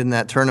happened in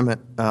that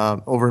tournament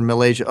over in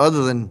Malaysia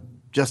other than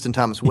Justin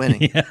Thomas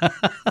winning.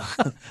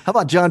 How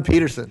about John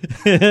Peterson?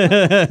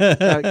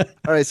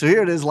 All right, so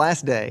here it is,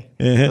 last day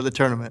of the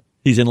tournament.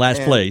 He's in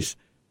last place.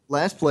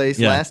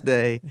 Last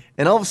day.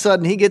 And all of a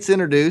sudden, he gets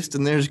introduced,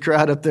 and there's a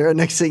crowd up there. And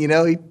next thing you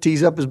know, he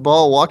tees up his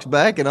ball, walks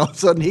back, and all of a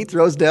sudden, he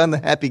throws down the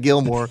Happy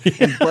Gilmore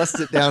and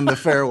busts it down the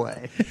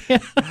fairway.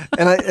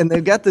 And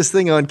they've got this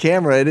thing on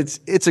camera, and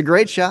it's a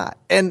great shot.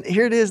 And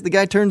here it is. The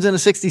guy turns in a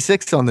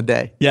 66 on the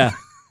day. Yeah.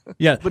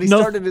 Yeah. But he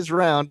started his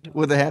round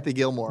with a Happy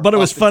Gilmore. But it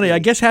was funny. I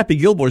guess Happy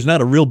Gilmore's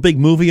not a real big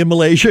movie in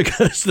Malaysia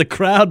because the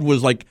crowd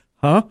was like,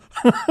 huh?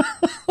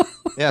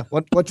 Yeah,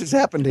 what just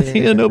happened to him?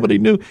 Yeah, nobody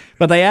knew.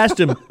 But they asked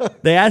him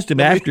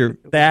after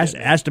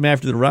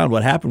the round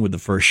what happened with the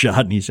first shot,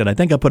 and he said, "I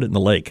think I put it in the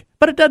lake."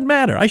 But it doesn't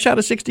matter. I shot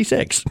a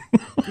 66.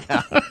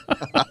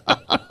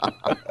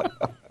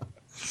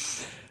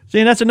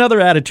 See, that's another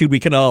attitude we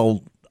can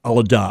all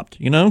adopt,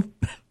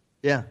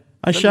 Yeah.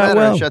 I shot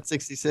well. I shot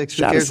 66.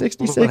 Who cares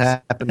 66. What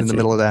happened in the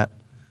middle of that?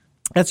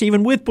 That's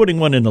even with putting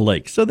one in the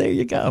lake. So there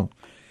you go.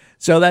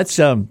 So that's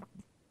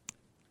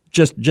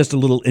just a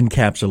little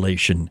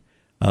encapsulation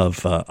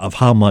of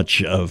how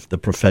much of the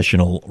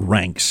professional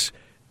ranks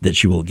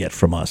that you will get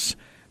from us.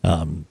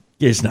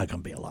 It's not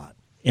going to be a lot.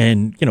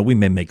 And, we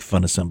may make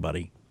fun of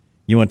somebody.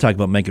 You want to talk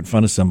about making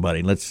fun of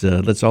somebody? Let's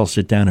all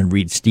sit down and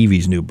read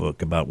Stevie's new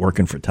book about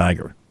working for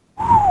Tiger.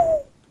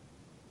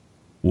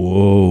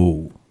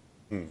 Whoa.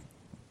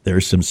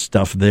 There's some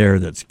stuff there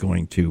that's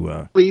going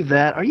to... Believe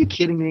that? Are you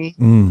kidding me?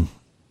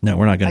 No,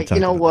 we're not going to talk about that.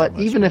 You know what?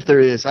 Even if there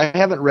is, I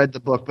haven't read the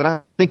book, but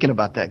I'm thinking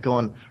about that,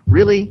 going,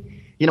 really?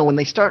 When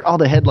they start, all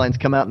the headlines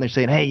come out and they're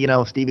saying, hey,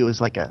 Stevie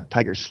was like a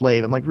Tiger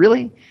slave. I'm like,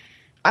 really?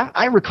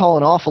 I recall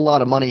an awful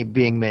lot of money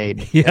being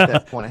made at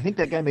that point. I think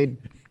that guy made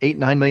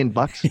 $8-9 million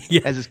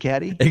as his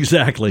caddy.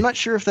 Exactly. I'm not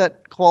sure if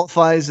that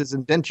qualifies as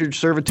indentured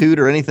servitude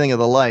or anything of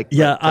the like.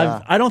 Yeah,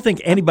 but, I don't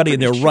think anybody in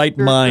their right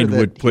mind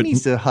would put. He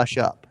needs to hush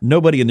up.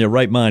 Nobody in their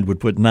right mind would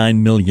put $9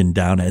 million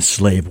down as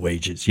slave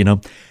wages.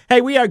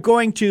 Hey, we are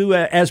going to,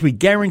 as we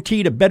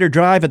guaranteed a better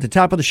drive at the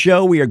top of the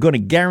show, we are going to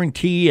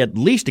guarantee at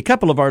least a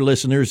couple of our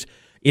listeners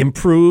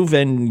improve,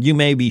 and you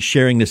may be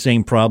sharing the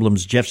same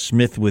problems. Jeff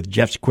Smith with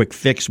Jeff's Quick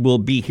Fix will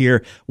be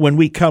here when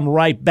we come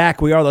right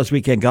back. We are Those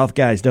Weekend Golf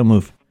Guys. Don't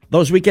move.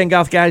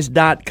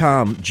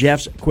 ThoseWeekendGolfGuys.com.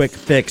 Jeff's Quick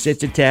Fix.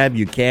 It's a tab.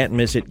 You can't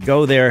miss it.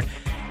 Go there.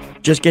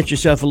 Just get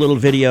yourself a little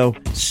video,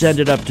 send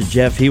it up to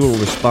Jeff. He will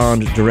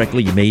respond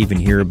directly. You may even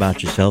hear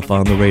about yourself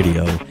on the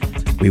radio.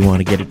 We want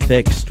to get it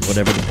fixed,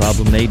 whatever the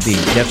problem may be.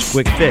 Jeff's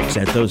Quick Fix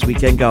at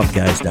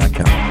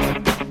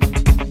thoseweekendgolfguys.com.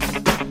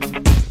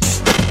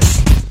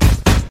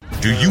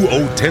 Do you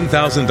owe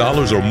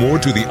 $10,000 or more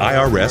to the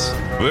IRS?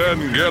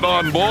 Then get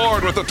on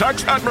board with the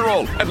Tax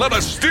Admiral and let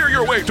us steer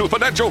your way to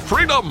financial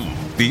freedom.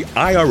 The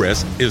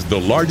IRS is the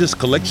largest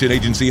collection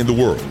agency in the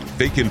world.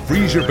 They can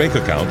freeze your bank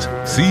accounts,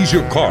 seize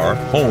your car,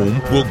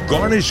 home, will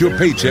garnish your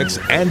paychecks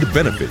and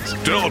benefits.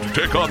 Don't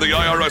take on the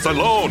IRS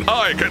alone.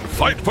 I can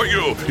fight for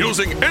you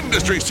using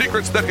industry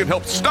secrets that can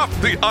help stop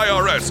the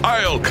IRS.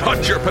 I'll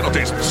cut your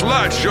penalties,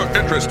 slash your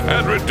interest,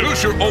 and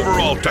reduce your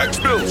overall tax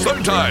bill.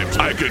 Sometimes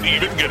I can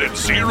even get it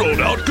zeroed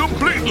out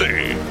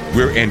completely.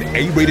 We're an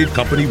A-rated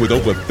company with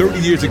over 30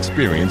 years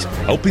experience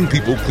helping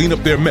people clean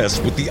up their mess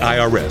with the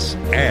IRS.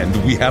 And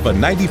we have a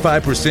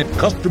 95%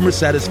 customer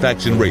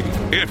satisfaction rating.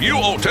 If you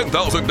owe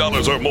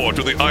 $10,000 or more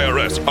to the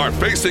IRS, are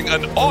facing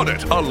an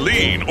audit, a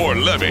lien, or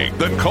levy,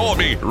 then call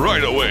me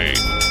right away.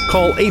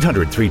 Call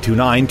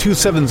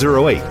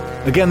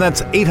 800-329-2708. Again,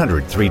 that's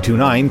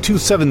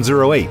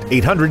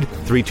 800-329-2708.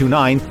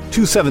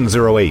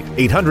 800-329-2708.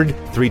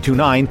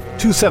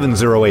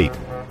 800-329-2708.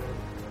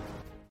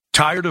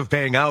 Tired of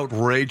paying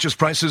outrageous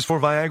prices for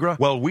Viagra?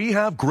 Well, we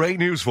have great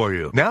news for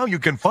you. Now you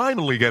can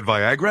finally get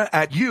Viagra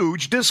at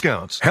huge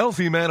discounts.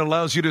 Healthy Man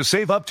allows you to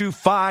save up to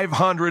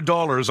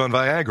 $500 on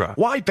Viagra.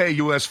 Why pay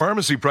U.S.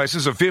 pharmacy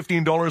prices of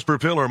 $15 per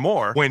pill or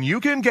more when you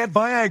can get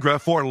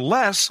Viagra for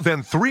less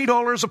than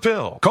 $3 a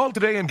pill? Call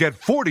today and get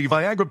 40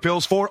 Viagra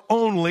pills for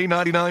only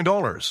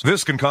 $99.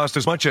 This can cost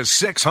as much as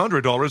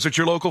 $600 at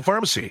your local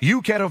pharmacy.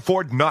 You can't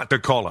afford not to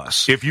call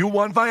us. If you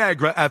want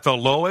Viagra at the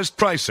lowest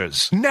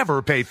prices,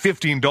 never pay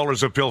 $15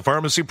 a pill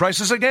pharmacy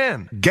prices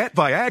again. Get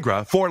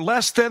Viagra for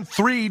less than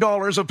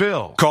 $3 a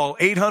pill. Call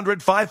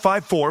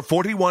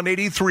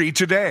 800-554-4183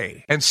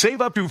 today and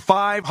save up to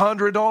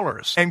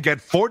 $500 and get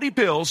 40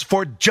 pills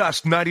for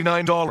just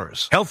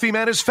 $99. Healthy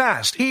Man is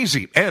fast,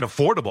 easy, and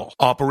affordable.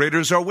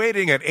 Operators are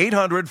waiting at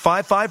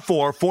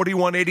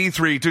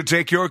 800-554-4183 to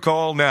take your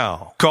call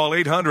now. Call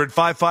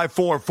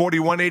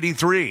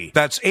 800-554-4183.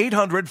 That's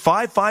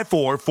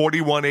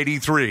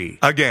 800-554-4183.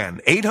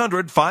 Again,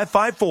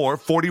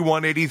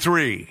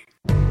 800-554-4183.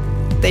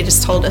 They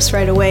just told us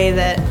right away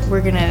that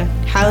we're going to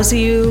house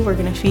you, we're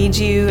going to feed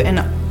you, and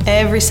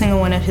every single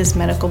one of his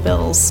medical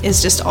bills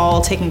is just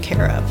all taken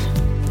care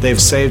of.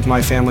 They've saved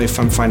my family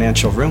from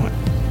financial ruin.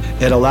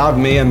 It allowed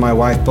me and my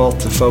wife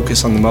both to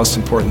focus on the most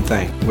important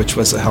thing, which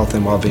was the health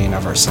and well-being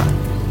of our son.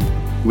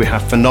 We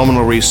have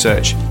phenomenal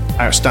research,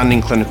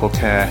 outstanding clinical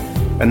care,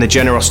 and the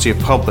generosity of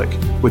public,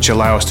 which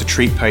allow us to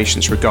treat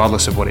patients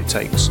regardless of what it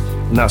takes.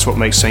 And that's what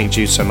makes St.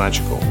 Jude so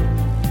magical.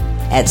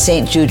 At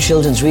St. Jude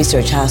Children's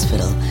Research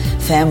Hospital,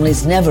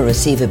 families never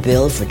receive a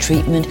bill for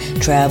treatment,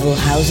 travel,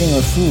 housing,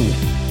 or food,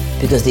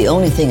 because the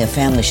only thing a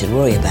family should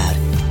worry about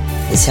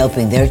is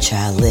helping their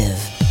child live.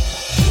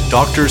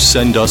 Doctors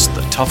send us the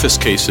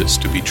toughest cases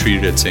to be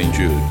treated at St.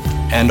 Jude,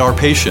 and our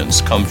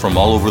patients come from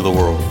all over the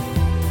world.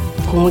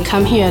 When we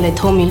come here, they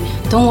told me,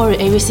 don't worry,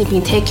 everything's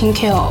being taken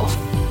care of.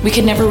 We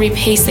could never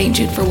repay St.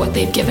 Jude for what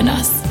they've given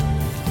us.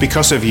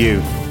 Because of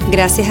you.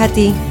 Gracias a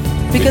ti.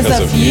 Because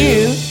of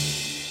you.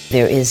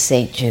 There is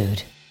St.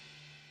 Jude.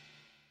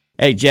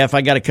 Hey, Jeff,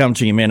 I got to come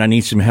to you, man. I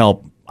need some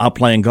help. Out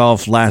playing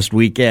golf last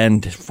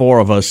weekend, 4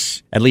 of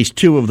us, at least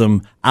 2 of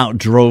them,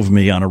 outdrove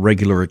me on a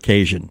regular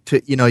occasion.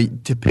 To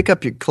pick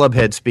up your club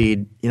head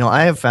speed,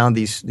 I have found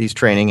these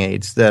training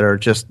aids that are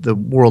just the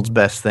world's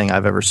best thing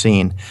I've ever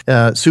seen.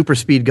 Super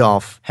Speed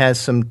Golf has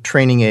some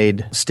training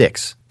aid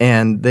sticks,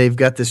 and they've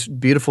got this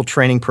beautiful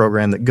training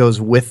program that goes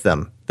with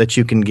them that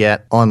you can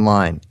get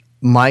online.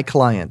 My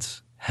clients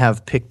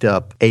have picked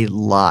up a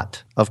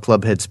lot of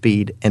club head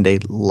speed and a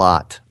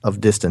lot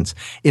of distance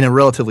in a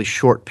relatively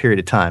short period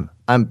of time.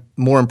 I'm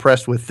more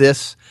impressed with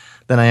this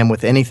than I am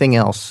with anything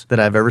else that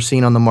I've ever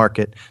seen on the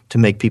market to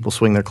make people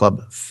swing their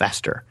club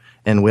faster.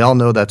 And we all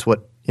know that's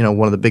what,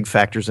 one of the big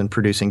factors in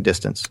producing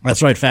distance.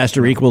 That's right.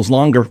 Faster equals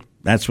longer.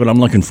 That's what I'm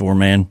looking for,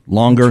 man.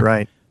 Longer. That's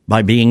right.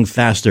 By being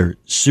faster.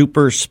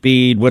 Super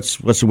Speed. What's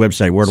the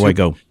website? Where do I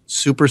go?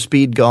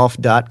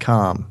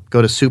 Superspeedgolf.com.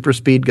 Go to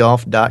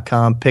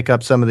superspeedgolf.com, pick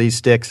up some of these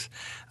sticks,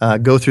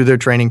 go through their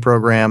training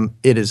program.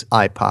 It is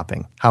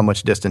eye-popping how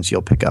much distance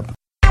you'll pick up.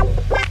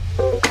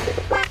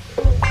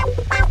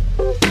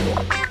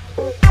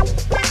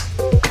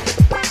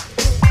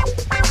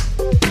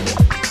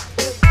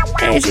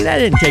 Hey, see, that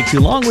didn't take too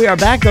long. We are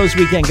back, Those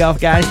Weekend Golf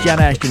Guys. John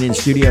Ashton in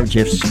studio.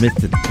 Jeff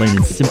Smith at the Plain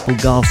and Simple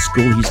Golf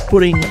School.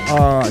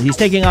 He's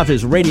taking off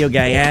his radio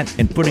guy hat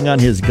and putting on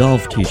his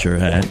golf teacher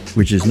hat,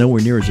 which is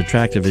nowhere near as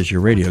attractive as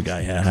your radio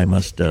guy hat. I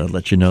must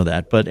let you know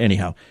that. But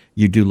anyhow,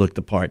 you do look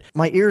the part.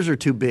 My ears are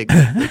too big.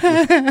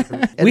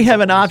 We have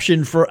an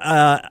option for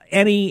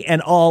any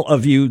and all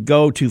of you.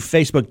 Go to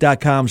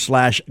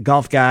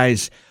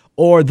facebook.com/golfguys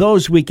or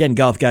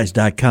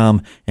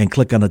thoseweekendgolfguys.com and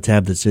click on the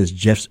tab that says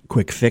Jeff's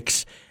Quick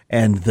Fix.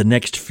 And the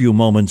next few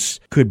moments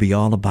could be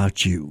all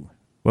about you.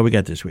 What we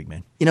got this week,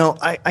 man? You know,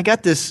 I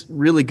got this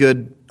really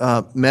good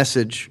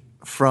message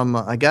from,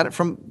 I got it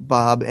from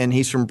Bob, and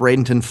he's from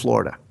Bradenton,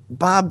 Florida.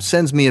 Bob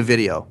sends me a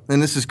video,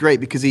 and this is great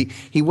because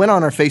he went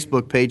on our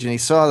Facebook page and he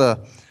saw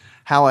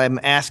how I'm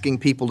asking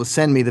people to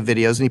send me the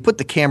videos, and he put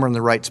the camera in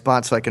the right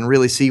spot so I can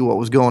really see what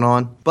was going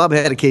on. Bob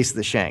had a case of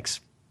the shanks.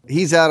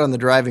 He's out on the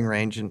driving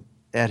range and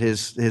at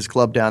his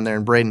club down there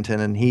in Bradenton,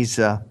 and he's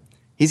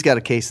got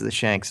a case of the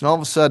shanks. And all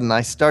of a sudden,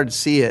 I started to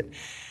see it,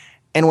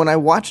 and when I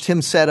watched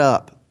him set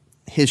up,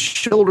 his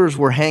shoulders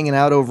were hanging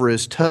out over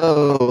his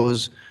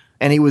toes,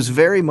 and he was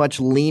very much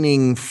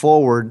leaning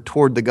forward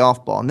toward the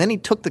golf ball. And then he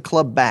took the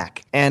club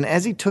back. And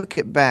as he took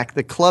it back,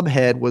 the club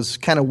head was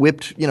kind of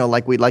whipped,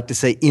 like we'd like to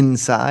say,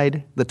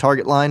 inside the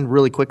target line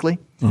really quickly.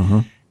 Mm-hmm.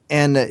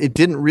 And it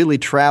didn't really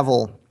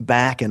travel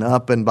back and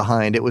up and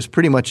behind. It was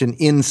pretty much an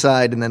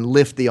inside and then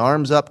lift the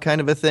arms up kind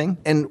of a thing.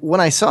 And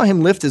when I saw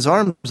him lift his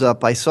arms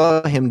up, I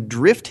saw him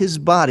drift his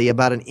body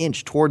about an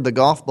inch toward the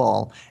golf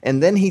ball.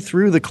 And then he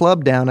threw the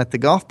club down at the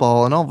golf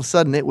ball, and all of a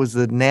sudden it was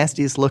the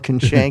nastiest looking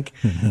shank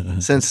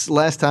since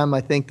last time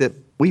I think that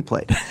we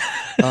played.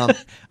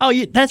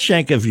 That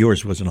shank of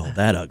yours wasn't all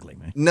that ugly,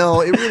 man.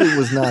 No, it really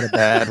was not a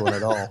bad one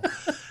at all.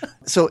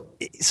 So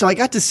I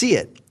got to see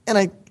it, and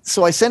I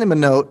sent him a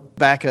note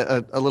back,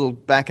 a little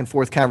back and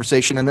forth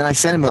conversation, and then I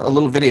sent him a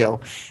little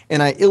video,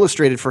 and I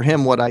illustrated for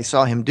him what I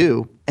saw him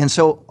do. And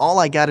so all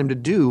I got him to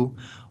do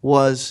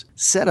was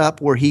set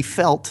up where he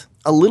felt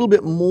a little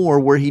bit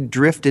more where he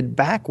drifted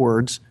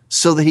backwards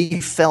so that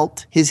he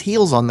felt his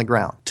heels on the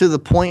ground to the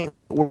point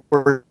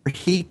where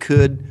he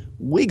could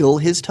wiggle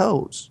his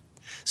toes.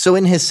 So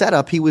in his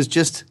setup, he was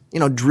just,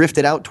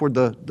 drifted out toward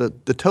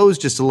the toes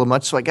just a little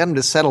much, so I got him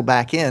to settle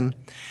back in.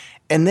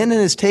 And then in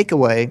his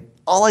takeaway,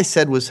 all I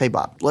said was, hey,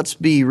 Bob, let's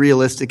be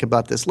realistic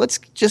about this. Let's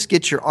just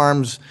get your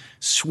arms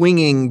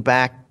swinging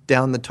back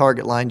down the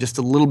target line just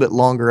a little bit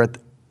longer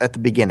at the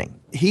beginning.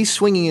 He's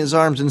swinging his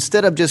arms.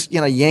 Instead of just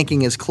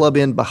yanking his club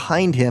in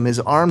behind him, his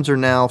arms are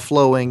now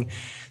flowing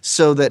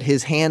so that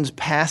his hands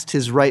past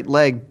his right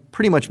leg,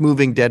 pretty much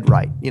moving dead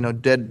right,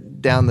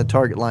 dead down the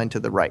target line to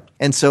the right.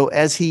 And so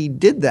as he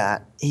did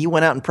that, he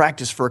went out and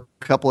practiced for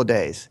a couple of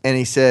days. And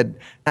he said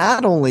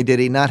not only did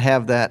he not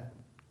have that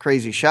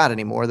crazy shot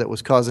anymore that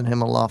was causing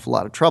him an awful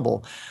lot of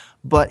trouble,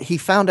 but he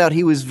found out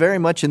he was very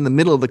much in the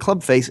middle of the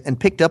club face and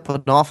picked up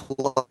an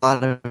awful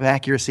lot of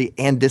accuracy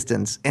and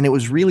distance. And it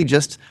was really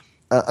just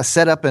a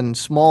setup and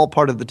small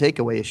part of the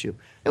takeaway issue.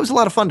 It was a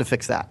lot of fun to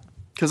fix that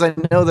because I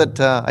know that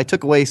I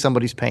took away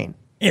somebody's pain.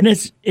 And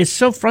it's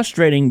so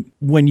frustrating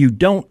when you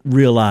don't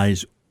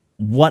realize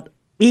what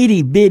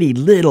itty-bitty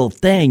little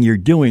thing you're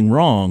doing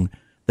wrong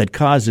that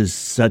causes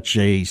such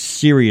a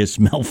serious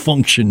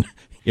malfunction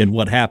in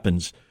what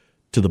happens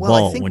to the ball.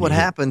 Well, I think what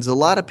happens, a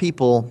lot of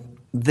people,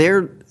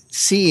 they're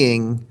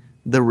seeing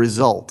the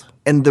result,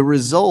 and the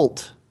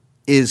result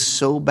is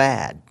so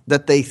bad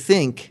that they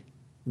think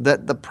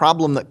that the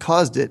problem that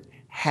caused it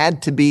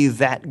had to be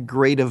that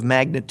great of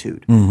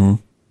magnitude.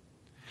 Mm-hmm.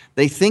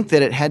 They think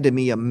that it had to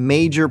be a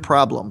major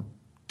problem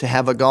to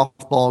have a golf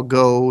ball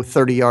go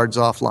 30 yards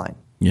offline.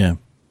 Yeah.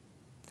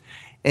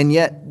 And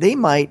yet they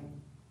might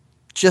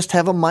just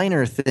have a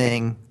minor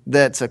thing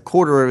that's a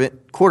quarter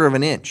of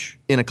an inch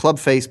in a club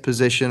face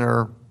position,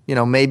 or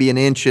maybe an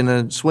inch in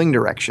a swing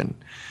direction.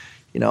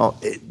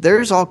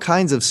 There's all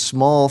kinds of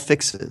small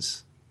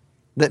fixes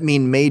that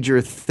mean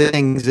major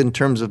things in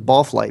terms of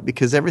ball flight,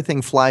 because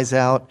everything flies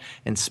out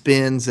and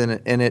spins, and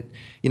it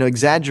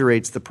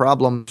exaggerates the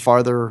problem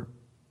farther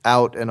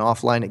out and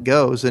offline it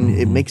goes, and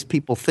it makes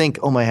people think,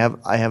 I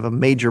have a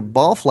major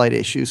ball flight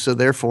issue, so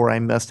therefore I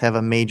must have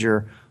a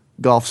major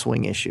golf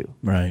swing issue.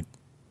 Right.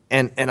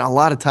 And a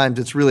lot of times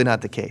it's really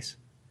not the case.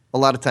 A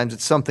lot of times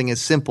it's something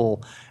as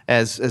simple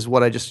as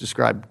what I just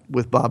described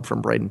with Bob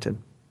from Bradenton.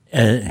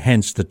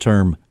 Hence the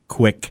term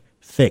quick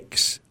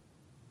fix.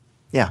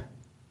 Yeah.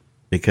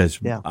 Because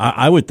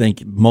I would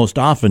think most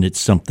often it's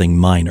something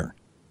minor.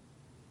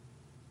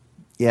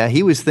 Yeah,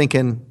 he was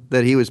thinking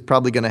that he was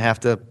probably going to have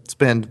to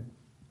spend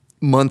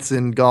months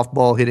in golf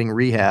ball hitting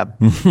rehab.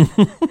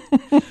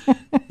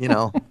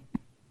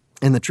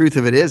 And the truth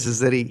of it is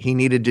that he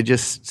needed to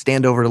just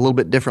stand over it a little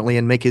bit differently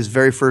and make his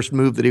very first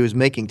move that he was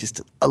making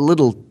just a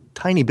little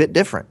tiny bit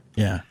different.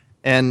 Yeah.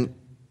 And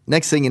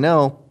next thing you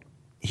know,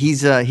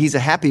 he's a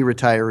happy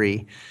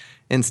retiree.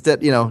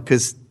 Instead,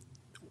 because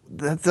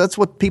that's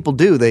what people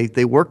do.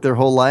 They work their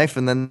whole life,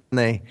 and then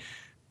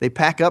they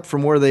pack up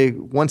from where they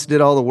once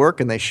did all the work,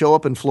 and they show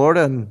up in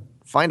Florida and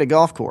find a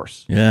golf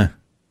course. Yeah.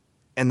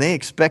 And they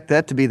expect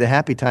that to be the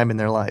happy time in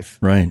their life.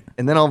 Right.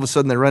 And then all of a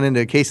sudden they run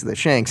into a case of the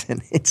shanks,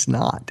 and it's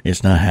not.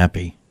 It's not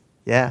happy.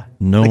 Yeah.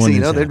 No Next one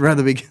thing you is know,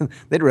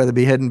 they'd rather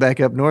be heading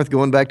back up north,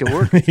 going back to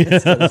work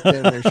instead of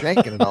standing there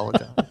shanking it all the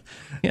time.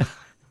 Yeah.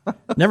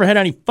 Never had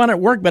any fun at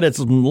work, but it's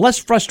less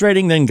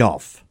frustrating than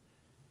golf.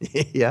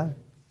 Yeah.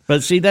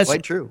 But see, that's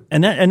quite true.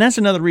 And that's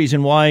another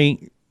reason why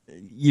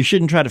you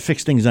shouldn't try to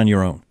fix things on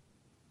your own.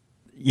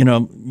 You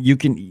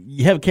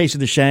have a case of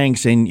the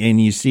shanks, and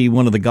you see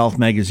one of the golf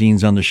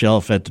magazines on the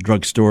shelf at the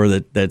drugstore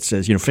that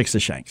says, fix the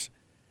shanks.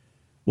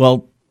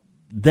 Well,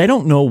 they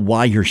don't know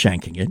why you're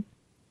shanking it.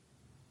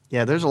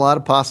 Yeah, there's a lot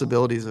of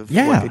possibilities of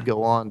what could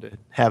go on to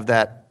have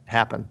that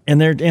happen. And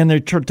they're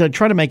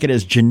trying to make it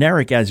as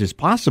generic as is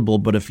possible.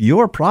 But if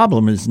your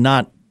problem is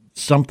not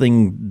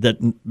something that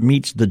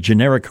meets the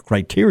generic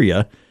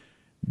criteria,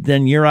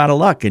 then you're out of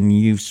luck, and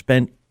you've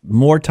spent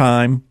more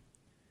time.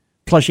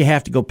 Plus, you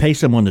have to go pay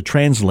someone to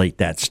translate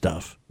that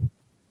stuff.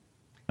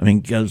 I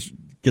mean, because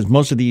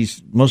most of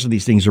these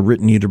things are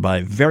written either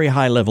by very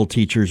high level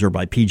teachers or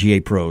by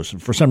PGA pros.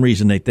 For some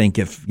reason, they think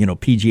if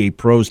PGA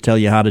pros tell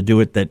you how to do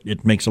it, that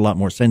it makes a lot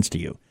more sense to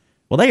you.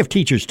 Well, they have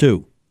teachers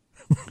too.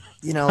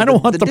 I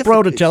don't want the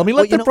pro to tell me.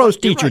 Let the pro's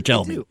teacher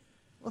tell me.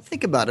 Well,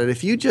 think about it.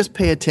 If you just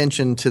pay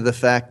attention to the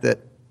fact that,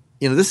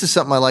 this is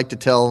something I like to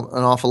tell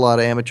an awful lot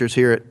of amateurs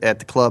here at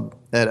the club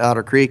at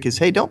Otter Creek is,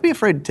 hey, don't be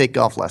afraid to take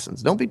golf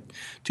lessons. Don't be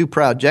too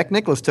proud. Jack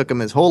Nicklaus took them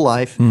his whole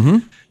life.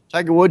 Mm-hmm.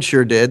 Tiger Woods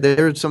sure did.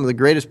 They're some of the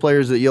greatest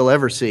players that you'll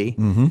ever see.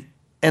 Mm-hmm.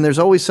 And there's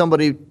always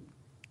somebody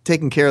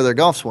taking care of their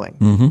golf swing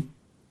mm-hmm.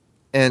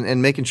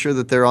 and making sure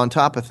that they're on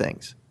top of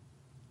things.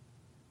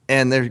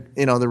 And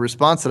the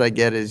response that I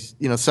get is,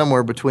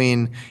 somewhere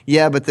between,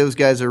 yeah, but those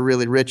guys are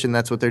really rich and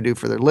that's what they do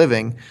for their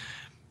living.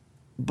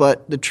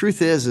 But the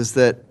truth is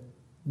that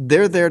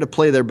they're there to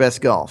play their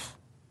best golf.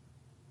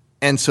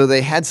 And so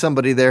they had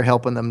somebody there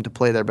helping them to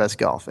play their best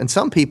golf. And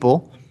some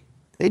people,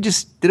 they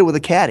just did it with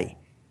a caddy.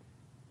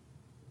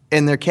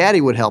 And their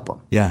caddy would help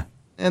them. Yeah.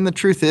 And the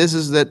truth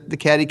is that the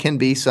caddy can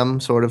be some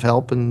sort of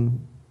help,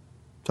 and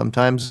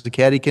sometimes the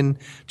caddy can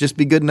just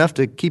be good enough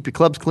to keep your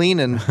clubs clean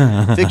and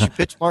fix your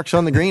pitch marks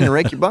on the green and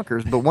rake your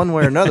bunkers. But one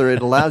way or another,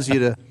 it allows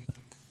you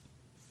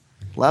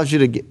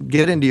to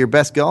get into your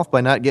best golf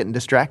by not getting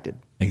distracted.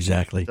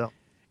 Exactly. So.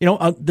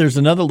 There's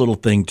another little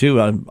thing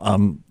too.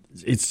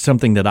 It's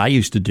something that I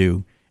used to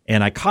do,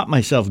 and I caught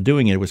myself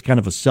doing it. It was kind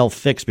of a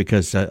self-fix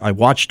because I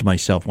watched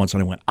myself once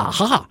and I went,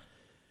 aha.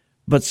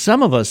 But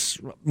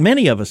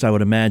many of us, I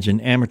would imagine,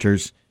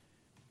 amateurs,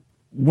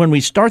 when we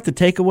start the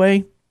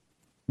takeaway,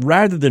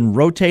 rather than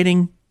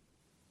rotating,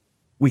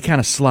 we kind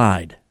of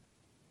slide.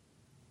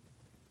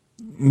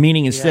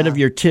 Meaning instead of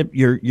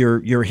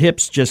your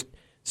hips just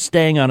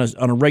staying on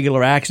a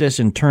regular axis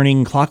and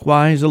turning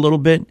clockwise a little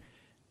bit,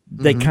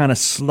 they kind of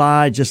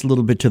slide just a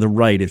little bit to the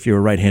right if you're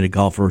a right-handed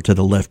golfer, or to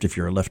the left if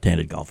you're a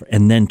left-handed golfer,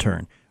 and then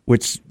turn,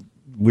 which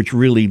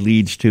really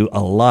leads to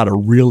a lot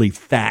of really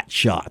fat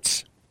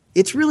shots.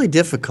 It's really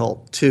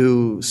difficult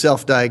to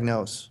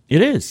self-diagnose.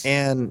 It is.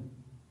 And,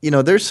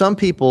 there's some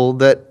people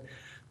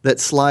that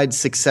slide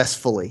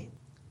successfully,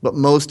 but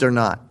most are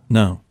not.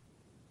 No.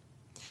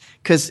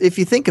 Because if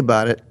you think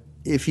about it,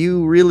 if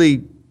you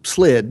really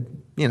slid,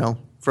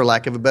 for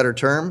lack of a better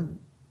term,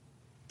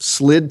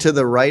 slid to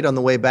the right on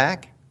the way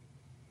back,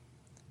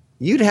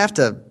 you'd have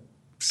to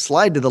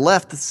slide to the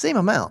left the same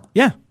amount.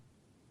 Yeah,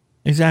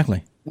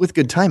 exactly. With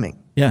good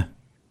timing. Yeah.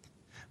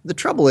 The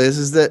trouble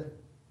is that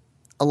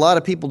a lot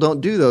of people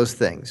don't do those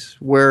things,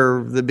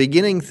 where the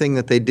beginning thing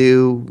that they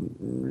do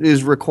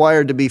is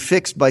required to be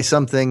fixed by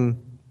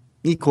something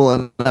equal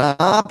and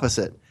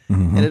opposite,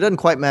 and it doesn't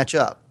quite match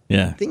up.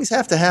 Yeah. Things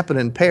have to happen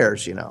in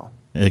pairs,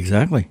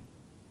 Exactly.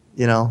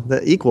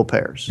 The equal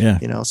pairs.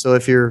 Yeah. So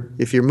if you're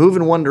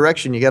moving one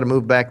direction, you got to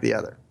move back the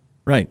other.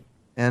 Right.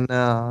 And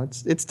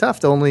it's tough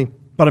to only.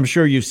 But I'm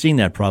sure you've seen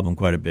that problem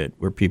quite a bit,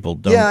 where people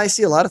don't. Yeah, I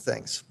see a lot of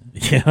things.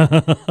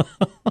 Yeah.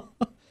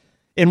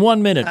 In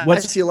 1 minute, I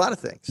see a lot of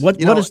things. What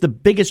is the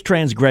biggest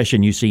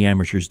transgression you see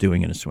amateurs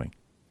doing in a swing?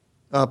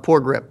 Poor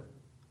grip.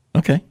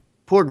 Okay.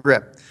 Poor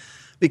grip.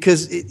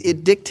 Because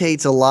it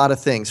dictates a lot of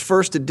things.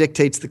 First, it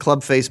dictates the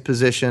club face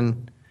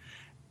position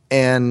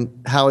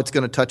and how it's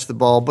going to touch the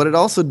ball. But it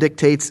also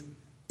dictates,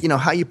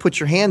 how you put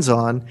your hands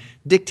on,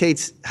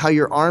 dictates how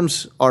your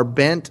arms are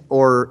bent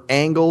or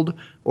angled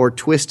or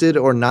twisted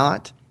or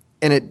not.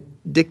 And it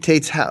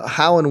dictates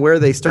how and where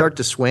they start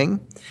to swing.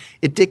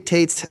 It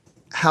dictates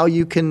how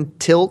you can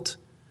tilt.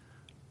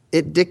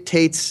 It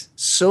dictates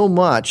so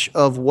much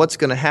of what's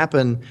going to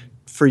happen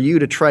for you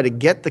to try to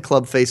get the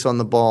club face on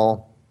the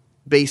ball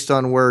based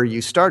on where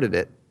you started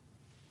it,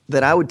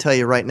 that I would tell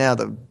you right now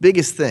the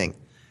biggest thing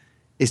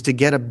is to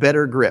get a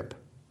better grip.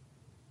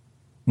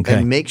 Okay.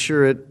 And make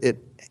sure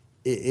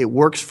it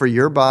works for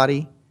your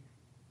body,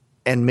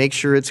 and make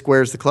sure it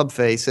squares the club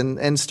face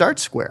and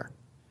starts square.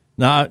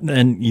 Now,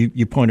 and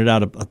you pointed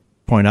out a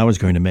point I was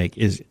going to make,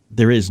 is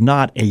there is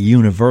not a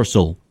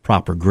universal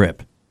proper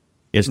grip.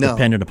 It's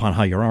dependent upon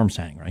how your arms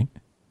hang, right?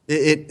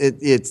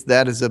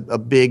 That is a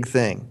big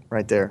thing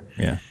right there.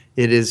 Yeah.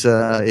 It is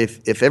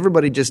if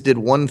everybody just did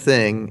one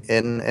thing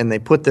and they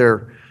put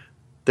their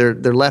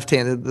left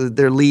hand,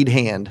 their lead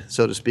hand,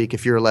 so to speak.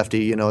 If you're a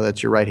lefty,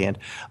 that's your right hand.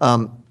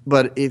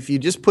 But if you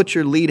just put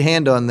your lead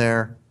hand on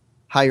there,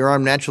 how your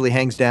arm naturally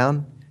hangs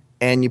down,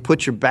 and you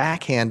put your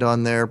back hand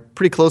on there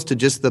pretty close to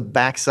just the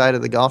back side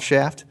of the golf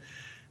shaft,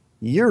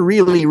 you're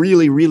really,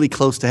 really, really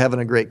close to having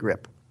a great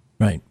grip.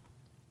 Right.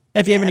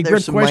 If you have any grip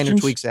there's some questions,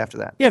 minor tweaks after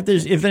that. Yeah,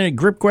 if any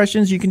grip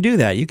questions, you can do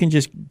that. You can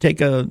just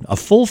take a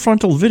full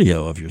frontal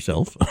video of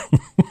yourself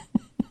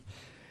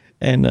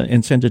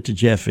and send it to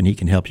Jeff, and he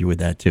can help you with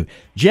that, too.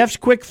 Jeff's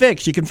Quick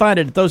Fix. You can find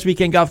it at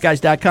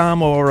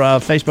thoseweekendgolfguys.com or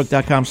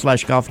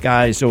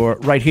facebook.com/golfguys or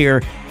right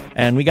here.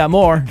 And we got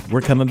more.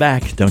 We're coming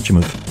back. Don't you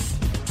move.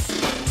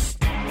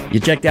 You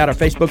checked out our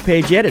Facebook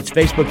page yet? It's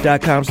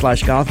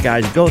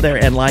facebook.com/golfguys. Go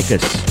there and like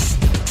us.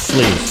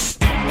 Please.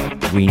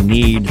 We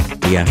need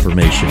the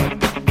affirmation.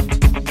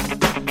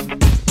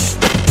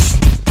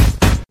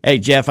 Hey,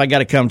 Jeff, I got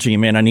to come to you,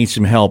 man. I need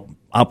some help.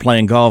 Out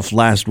playing golf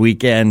last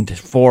weekend,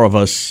 4 of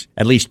us,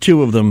 at least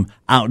 2 of them,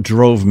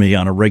 outdrove me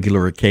on a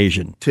regular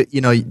occasion. To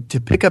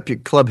pick up your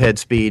club head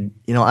speed,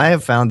 I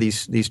have found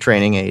these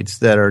training aids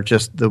that are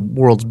just the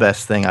world's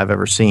best thing I've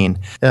ever seen.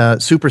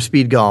 Super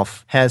Speed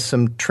Golf has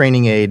some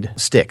training aid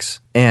sticks,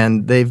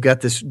 and they've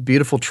got this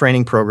beautiful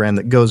training program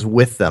that goes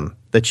with them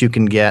that you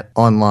can get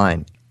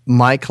online.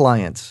 My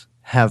clients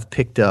have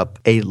picked up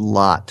a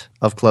lot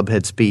of club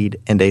head speed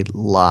and a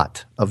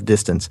lot of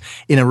distance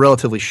in a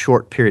relatively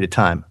short period of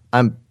time.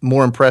 I'm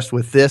more impressed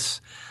with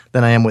this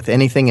than I am with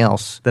anything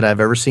else that I've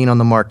ever seen on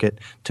the market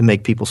to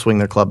make people swing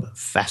their club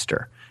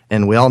faster.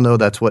 And we all know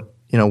that's what,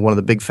 one of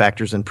the big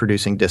factors in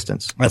producing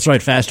distance. That's right.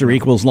 Faster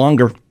equals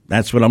longer.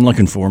 That's what I'm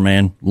looking for,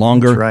 man.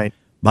 Longer. That's right.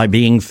 By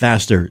being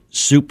faster.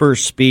 Super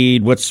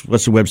Speed. What's the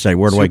website?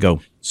 Where do I go?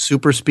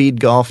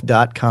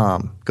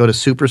 Superspeedgolf.com. Go to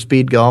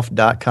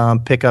superspeedgolf.com.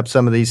 Pick up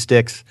some of these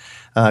sticks.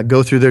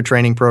 Go through their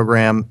training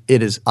program.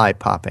 It is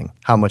eye-popping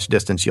how much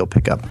distance you'll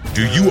pick up.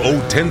 Do you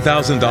owe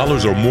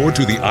 $10,000 or more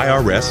to the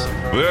IRS?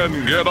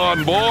 Then get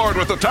on board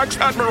with the Tax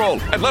Admiral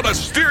and let us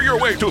steer your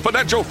way to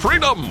financial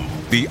freedom.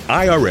 The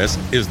IRS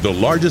is the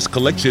largest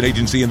collection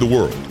agency in the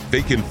world.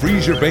 They can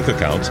freeze your bank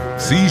accounts,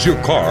 seize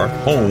your car,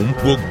 home,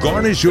 will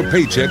garnish your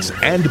paychecks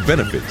and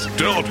benefits.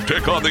 Don't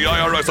take on the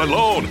IRS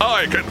alone.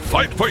 I can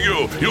fight for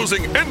you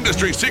using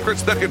industry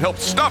secrets that can help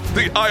stop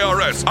the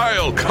IRS.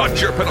 I'll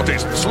cut your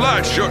penalties,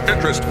 slash your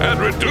interest,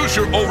 and reduce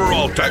your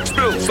overall tax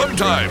bill.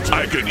 Sometimes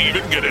I can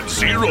even get it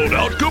zeroed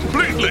out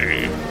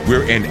completely.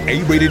 We're an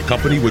A-rated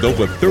company with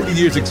over 30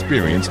 years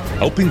experience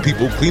helping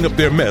people clean up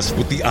their mess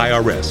with the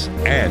IRS.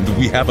 And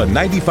we have a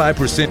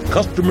 95%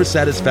 customer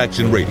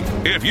satisfaction rating.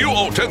 If you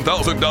owe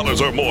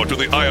 $10,000 or more to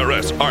the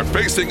IRS, are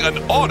facing an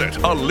audit,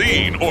 a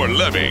lien, or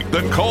levy,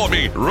 then call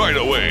me right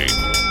away.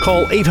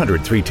 Call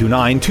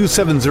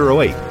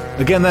 800-329-2708.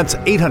 Again, that's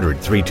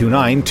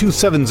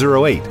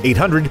 800-329-2708.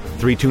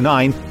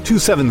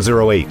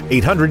 800-329-2708.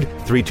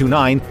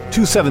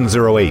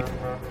 800-329-2708.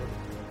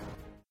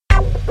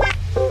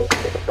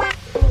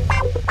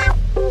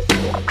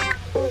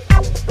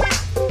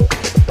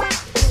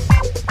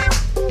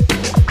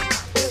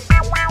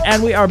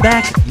 And we are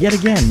back yet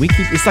again.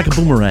 It's like a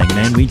boomerang,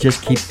 man. We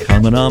just keep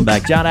coming on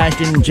back. John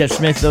Ashton, Jeff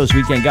Smith, those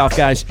weekend golf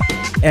guys.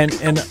 And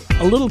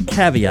a little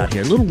caveat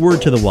here, a little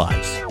word to the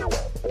wise.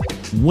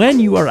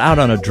 When you are out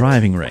on a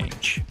driving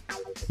range,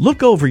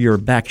 look over your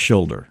back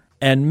shoulder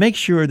and make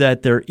sure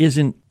that there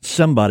isn't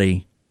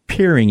somebody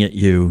peering at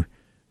you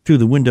through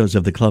the windows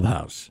of the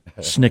clubhouse,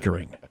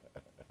 snickering.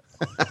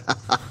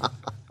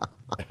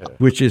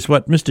 Which is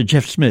what Mr.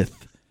 Jeff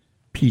Smith,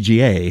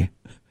 PGA,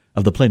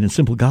 of the Plain and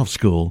Simple Golf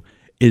School,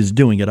 is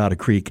doing at Otter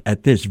Creek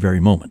at this very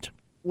moment.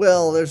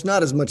 Well, there's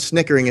not as much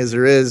snickering as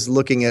there is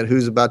looking at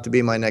who's about to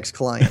be my next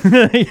client.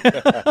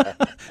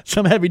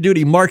 Some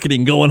heavy-duty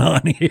marketing going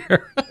on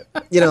here.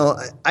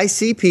 I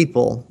see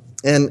people,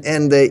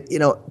 and they,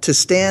 to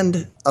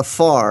stand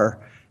afar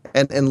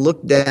and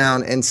look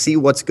down and see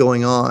what's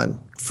going on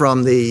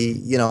from the,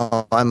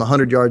 I'm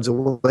 100 yards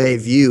away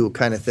view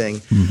kind of thing.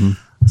 Mm-hmm.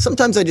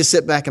 Sometimes I just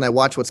sit back and I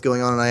watch what's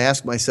going on and I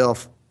ask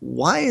myself,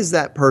 why is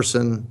that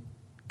person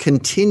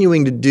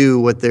continuing to do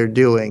what they're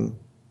doing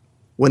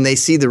when they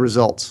see the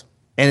results?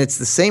 And it's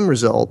the same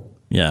result.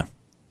 Yeah.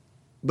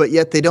 But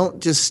yet they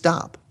don't just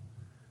stop.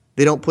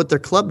 They don't put their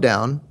club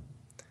down.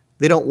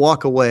 They don't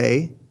walk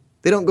away.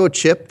 They don't go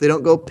chip. They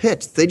don't go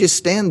pitch. They just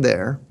stand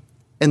there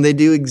and they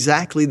do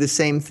exactly the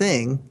same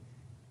thing,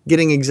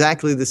 getting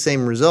exactly the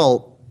same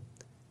result.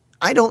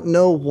 I don't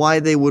know why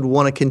they would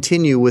want to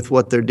continue with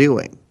what they're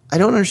doing. I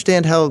don't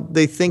understand how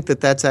they think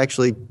that that's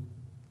actually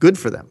good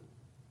for them.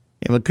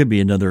 Yeah, it could be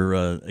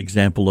another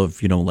example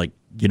of, like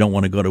you don't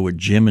want to go to a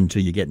gym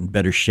until you get in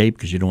better shape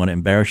because you don't want to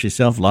embarrass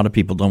yourself. A lot of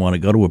people don't want to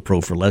go to a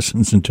pro for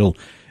lessons until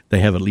they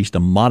have at least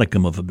a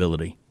modicum of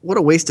ability. What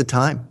a waste of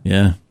time.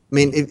 Yeah. I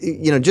mean,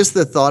 just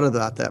the thought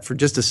about that for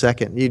just a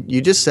second.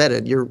 You just said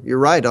it. You're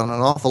right on an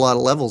awful lot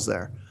of levels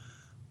there.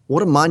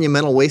 What a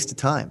monumental waste of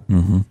time.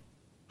 Mm-hmm.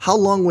 How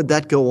long would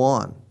that go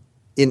on?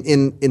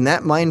 In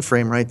that mind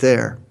frame right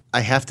there,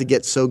 I have to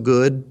get so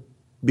good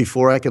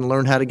before I can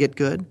learn how to get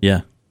good?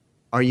 Yeah.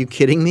 Are you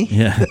kidding me?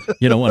 Yeah.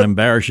 You don't want to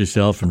embarrass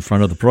yourself in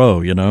front of the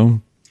pro,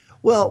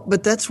 Well,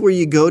 but that's where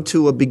you go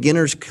to a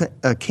beginner's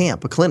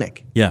camp, a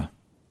clinic. Yeah.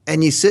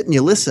 And you sit and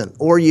you listen.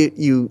 Or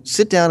you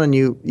sit down and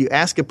you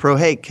ask a pro,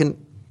 hey, can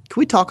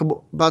we talk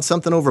about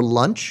something over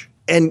lunch?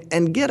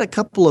 And get a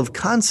couple of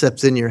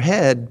concepts in your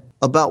head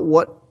about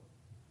what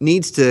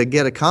needs to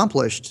get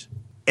accomplished.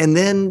 And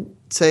then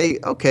say,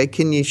 okay,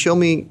 can you show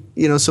me,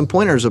 some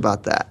pointers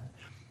about that?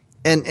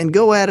 And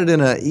go at it in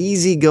an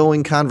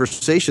easygoing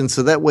conversation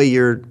so that way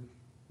you're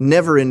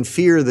never in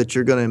fear that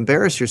you're going to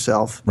embarrass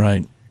yourself.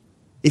 Right.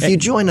 If you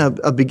join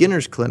a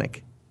beginner's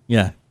clinic,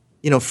 yeah,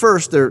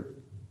 first they're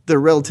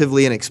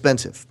relatively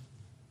inexpensive,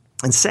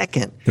 and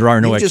second, there are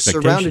no you've just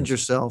expectations. surrounded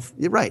yourself.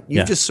 You're right.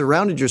 You've just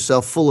surrounded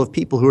yourself full of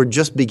people who are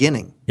just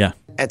beginning. Yeah.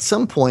 At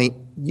some point,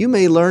 you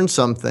may learn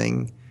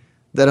something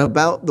that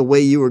about the way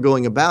you were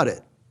going about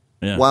it,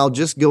 while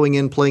just going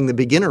in playing the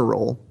beginner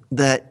role,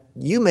 that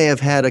you may have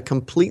had a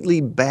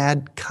completely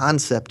bad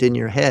concept in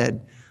your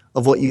head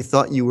of what you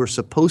thought you were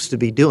supposed to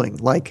be doing.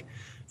 Like,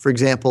 for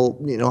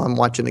example, I'm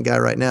watching a guy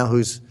right now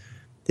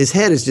his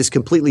head is just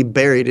completely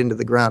buried into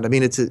the ground. I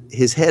mean,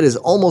 his head is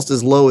almost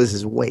as low as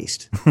his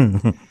waist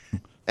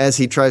as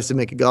he tries to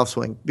make a golf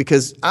swing,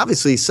 because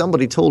obviously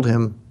somebody told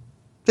him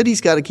that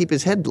he's got to keep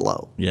his head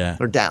low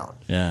or down.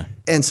 Yeah.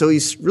 And so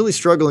he's really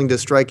struggling to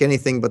strike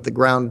anything but the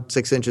ground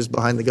 6 inches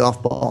behind the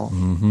golf ball.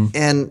 Mm-hmm.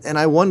 And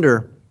I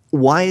wonder,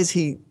 why is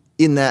he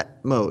in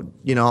that mode?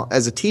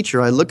 As a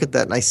teacher, I look at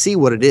that and I see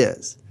what it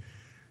is,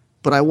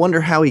 but I wonder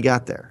how he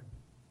got there.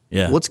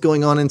 Yeah. What's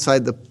going on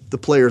inside the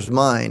player's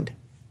mind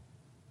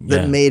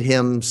that made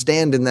him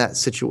stand in that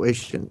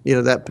situation,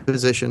 that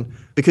position,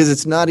 because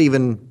it's not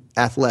even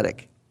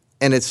athletic,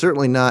 and it's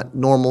certainly not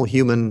normal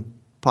human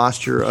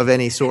posture of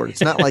any sort.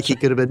 It's not like he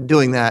could have been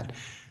doing that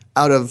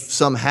out of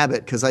some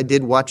habit, because I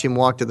did watch him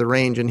walk to the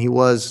range, and he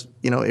was,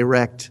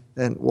 erect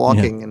and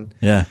walking,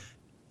 and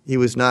he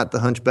was not the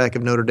Hunchback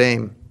of Notre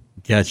Dame.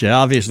 Gotcha.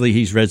 Obviously,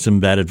 he's read some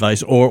bad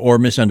advice or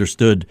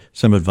misunderstood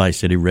some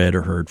advice that he read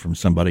or heard from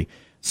somebody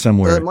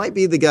somewhere. Well, it might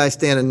be the guy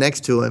standing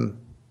next to him,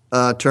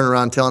 turn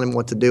around telling him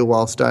what to do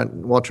while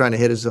trying to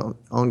hit his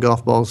own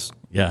golf balls.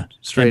 Yeah.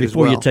 Straight and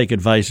before as well. you take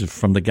advice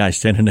from the guy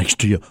standing next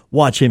to you,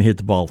 watch him hit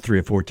the ball 3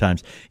 or 4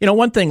 times.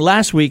 One thing, on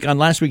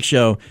last week's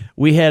show,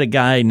 we had a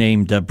guy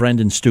named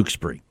Brendan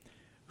Stooksbury,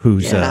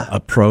 who's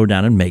a pro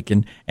down in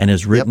Macon and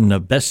has written a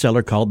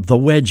bestseller called The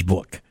Wedge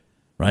Book,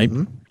 right?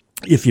 Mm-hmm.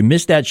 If you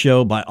missed that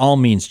show, by all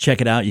means,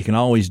 check it out. You can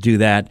always do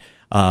that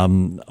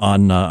on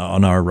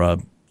our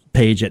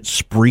page at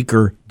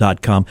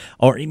Spreaker.com.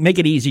 Or make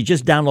it easy.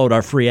 Just download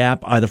our free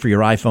app, either for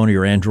your iPhone or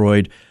your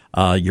Android,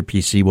 your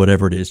PC,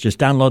 whatever it is. Just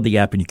download the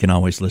app and you can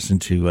always listen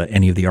to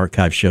any of the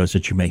archive shows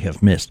that you may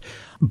have missed.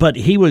 But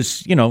he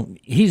was,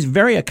 he's a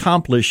very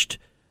accomplished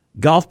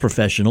golf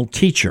professional,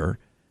 teacher.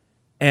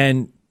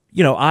 And,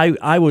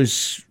 I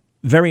was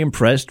very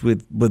impressed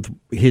with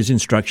his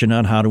instruction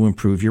on how to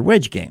improve your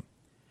wedge game.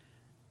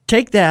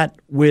 Take that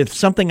with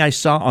something I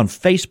saw on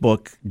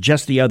Facebook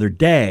just the other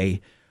day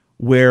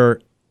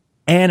where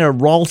Anna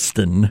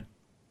Ralston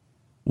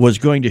was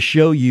going to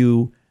show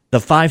you the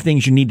 5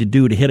 things you need to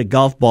do to hit a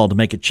golf ball to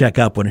make it check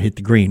up when it hit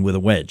the green with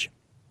a wedge.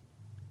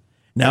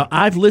 Now,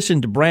 I've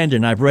listened to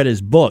Brandon. I've read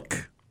his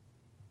book.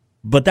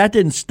 But that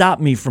didn't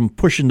stop me from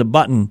pushing the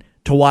button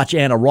to watch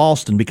Anna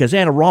Ralston, because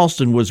Anna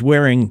Ralston was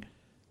wearing,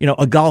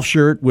 a golf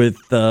shirt with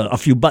a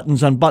few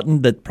buttons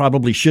unbuttoned that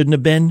probably shouldn't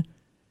have been,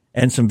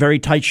 and some very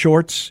tight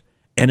shorts,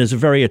 and is a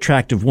very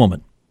attractive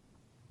woman.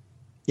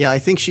 Yeah, I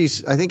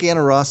think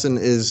Anna Ralston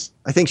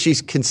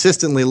she's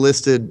consistently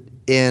listed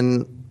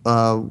in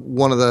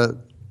one of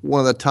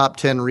the top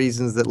 10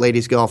 reasons that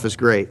ladies golf is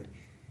great.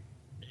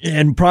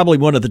 And probably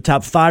one of the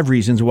top 5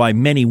 reasons why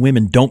many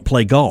women don't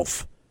play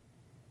golf.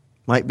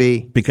 Might be.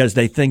 Because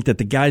they think that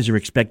the guys are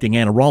expecting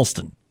Anna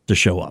Ralston to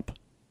show up.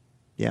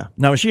 Yeah.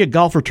 Now, is she a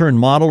golfer turned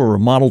model or a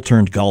model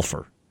turned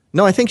golfer?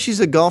 No, I think she's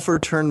a golfer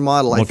turned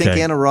model. Okay. I think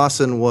Anna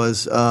Ralston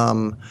was,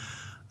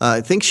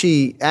 I think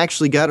she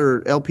actually got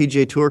her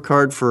LPGA Tour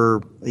card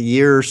for a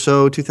year or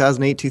so,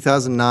 2008,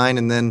 2009,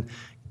 and then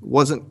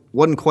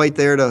wasn't quite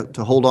there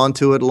to hold on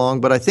to it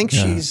long. But I think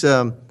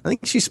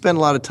she spent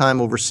a lot of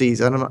time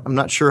overseas. I'm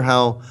not sure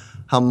how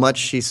much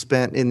she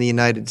spent in the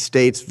United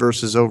States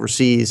versus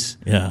overseas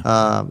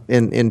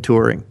in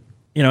touring.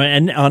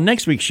 And on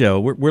next week's show,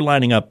 we're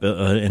lining up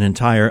an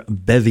entire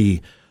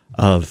bevy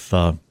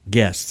of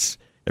guests.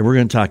 And we're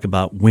going to talk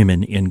about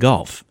women in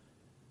golf,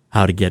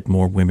 how to get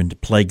more women to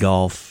play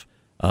golf,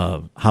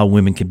 how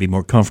women can be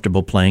more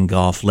comfortable playing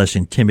golf, less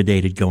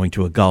intimidated going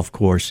to a golf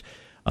course.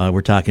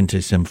 We're talking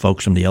to some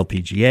folks from the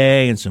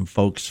LPGA and some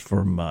folks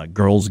from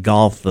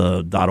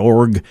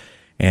girlsgolf.org.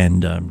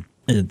 And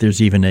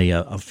there's even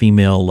a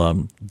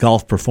female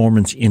Golf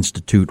Performance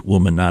Institute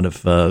woman out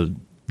of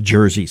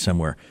Jersey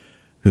somewhere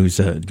who's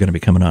going to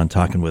be coming on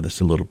talking with us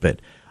a little bit.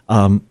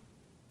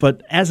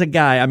 But as a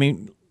guy, I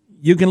mean,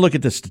 you can look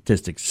at the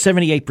statistics,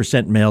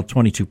 78% male,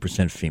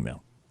 22%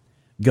 female.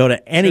 Go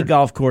to any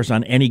golf course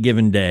on any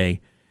given day,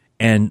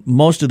 and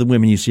most of the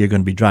women you see are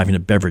going to be driving a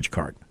beverage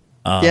cart.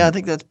 Yeah, I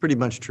think that's pretty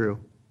much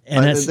true.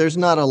 And there's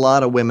not a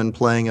lot of women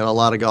playing at a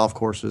lot of golf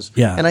courses.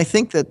 Yeah. And I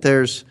think that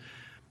there's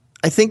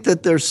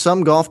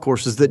some golf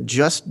courses that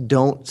just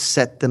don't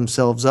set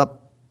themselves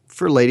up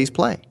for ladies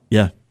play.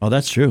 Yeah. Oh,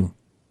 that's true.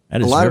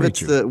 That is a lot of very it's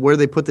true. where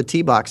they put the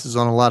tee boxes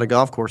on a lot of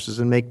golf courses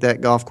and make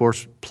that golf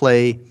course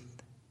play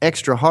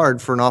extra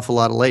hard for an awful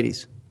lot of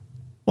ladies.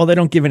 Well, they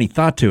don't give any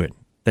thought to it.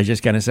 They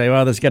just kind of say,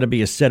 well, there's got to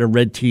be a set of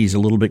red tees a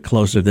little bit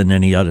closer than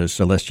any others,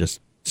 so let's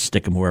just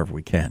stick them wherever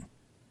we can.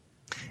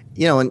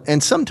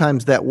 And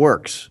sometimes that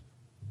works.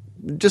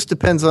 just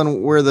depends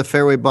on where the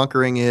fairway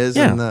bunkering is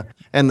and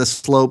the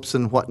slopes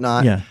and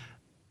whatnot. Yeah.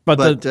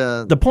 But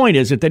the point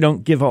is that they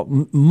don't give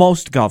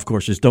most golf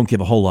courses don't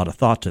give a whole lot of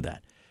thought to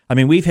that. I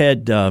mean, we've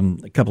had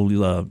a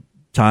couple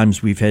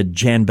times we've had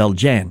Jan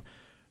Beljan,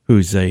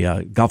 who's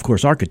a golf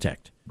course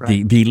architect,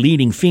 right. the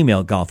leading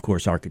female golf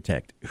course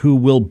architect, who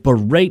will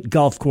berate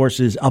golf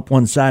courses up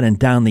one side and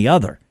down the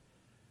other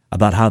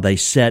about how they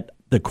set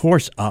the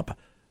course up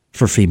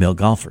for female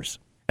golfers.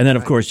 And then,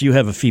 of course, you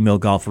have a female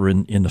golfer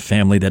in the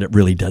family that it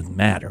really doesn't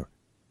matter.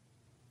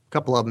 A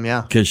couple of them,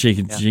 yeah. Because she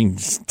can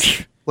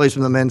plays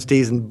from the men's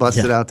tees and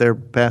busted out there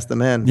past the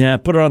men. Yeah,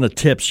 put her on the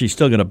tips. She's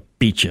still going to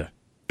beat you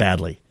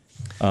badly.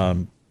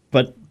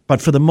 But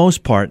for the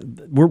most part,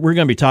 we're going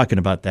to be talking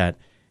about that.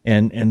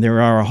 And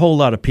there are a whole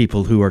lot of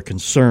people who are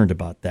concerned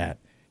about that.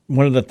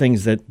 One of the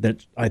things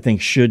that I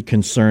think should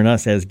concern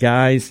us as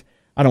guys,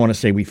 I don't want to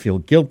say we feel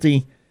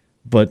guilty,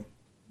 but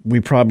we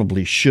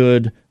probably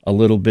should a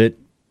little bit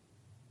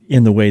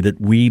in the way that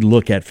we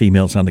look at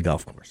females on the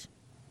golf course.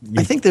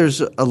 I think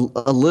there's a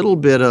little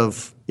bit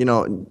of,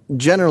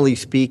 generally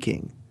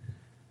speaking,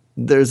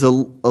 there's a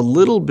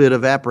little bit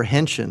of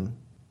apprehension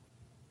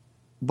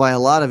by a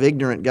lot of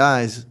ignorant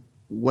guys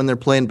when they're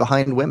playing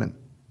behind women,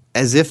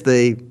 as if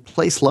they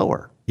play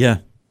slower. Yeah.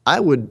 I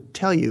would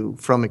tell you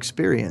from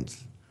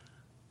experience,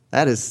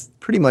 that is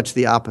pretty much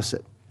the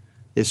opposite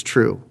is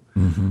true.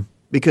 Mm-hmm.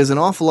 Because an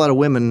awful lot of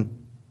women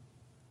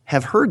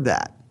have heard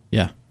that.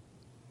 Yeah.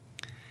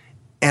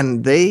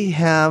 And they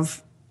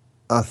have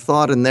a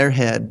thought in their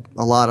head,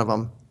 a lot of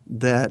them,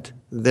 that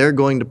they're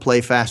going to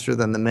play faster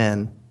than the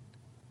men,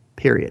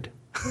 period.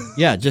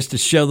 Yeah, just to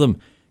show them,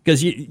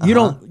 because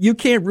you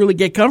can't really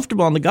get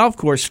comfortable on the golf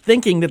course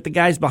thinking that the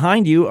guys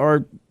behind you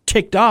are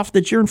ticked off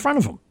that you're in front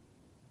of them.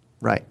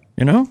 Right.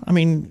 I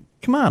mean,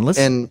 come on,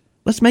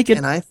 let's make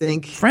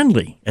it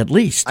friendly at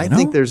least. I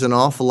think there's an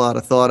awful lot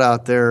of thought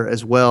out there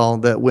as well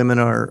that women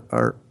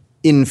are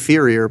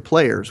inferior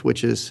players,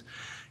 which is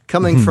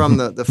coming from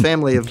the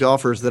family of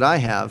golfers that I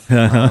have.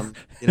 Yeah.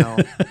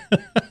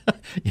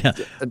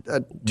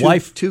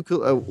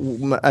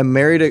 I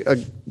married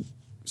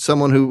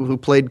someone who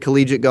played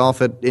collegiate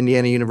golf at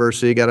Indiana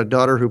University. Got a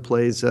daughter who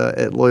plays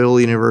at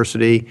Loyola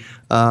University.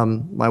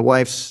 My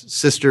wife's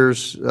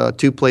sisters,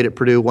 two played at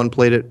Purdue, two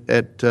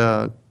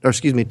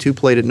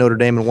played at Notre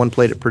Dame, and one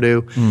played at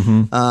Purdue.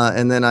 Mm-hmm.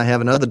 And then I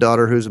have another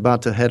daughter who's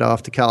about to head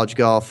off to college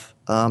golf.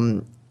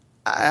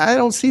 I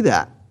don't see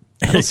that.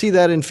 I don't see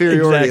that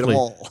inferiority exactly. at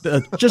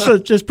all.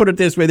 Just put it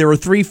this way: there were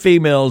 3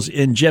 females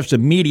in Jeff's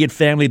immediate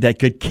family that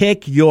could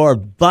kick your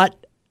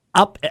butt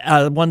up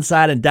one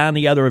side and down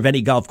the other of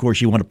any golf course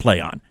you want to play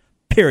on.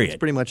 Period. That's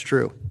pretty much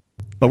true.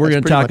 But we're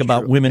going to talk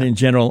about women in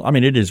general. I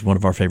mean, it is one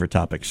of our favorite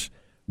topics,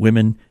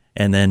 women.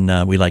 And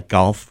then we like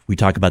golf. We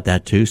talk about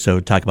that too. So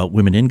talk about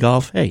women in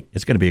golf. Hey,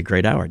 it's going to be a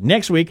great hour.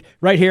 Next week,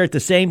 right here at the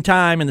same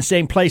time in the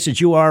same place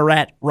that you are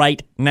at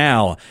right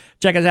now.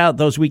 Check us out,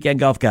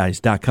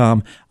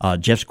 thoseweekendgolfguys.com.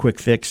 Jeff's Quick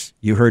Fix.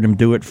 You heard him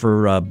do it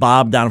for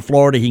Bob down in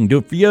Florida. He can do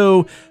it for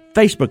you.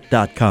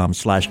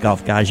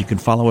 Facebook.com/Golf Guys. You can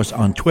follow us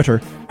on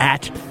Twitter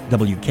at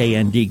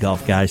WKND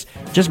Golf Guys.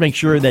 Just make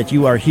sure that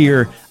you are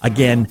here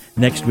again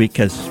next week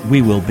because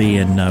we will be,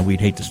 and we'd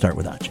hate to start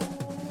without you.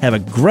 Have a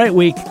great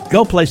week.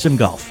 Go play some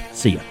golf.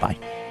 See ya. Bye.